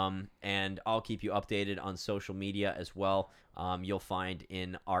 And I'll keep you updated on social media as well. You'll find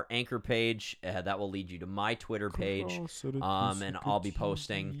in our Anchor page that will lead you to my Twitter page. And I'll be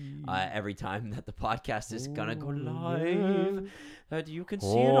posting every time that the podcast is gonna go live. That you can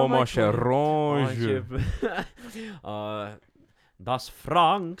see it on my Twitter. Das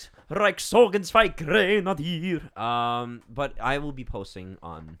Franks Reichsogensweig Grenadier. But I will be posting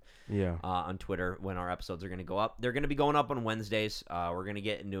on Twitter when our episodes are going to go up. They're going to be going up on Wednesdays. We're going to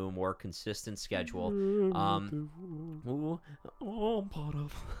get into a more consistent schedule. I'm part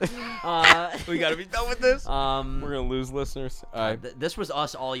of. We got to be done with this. We're going to lose listeners. This was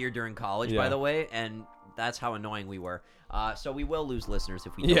us all year during college, by the way, and that's how annoying we were. So we will lose listeners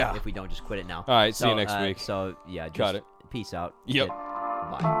if we don't just quit it now. All right, see you next week. So yeah, just got it. Peace out. Yep.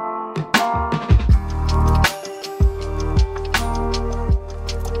 Bye.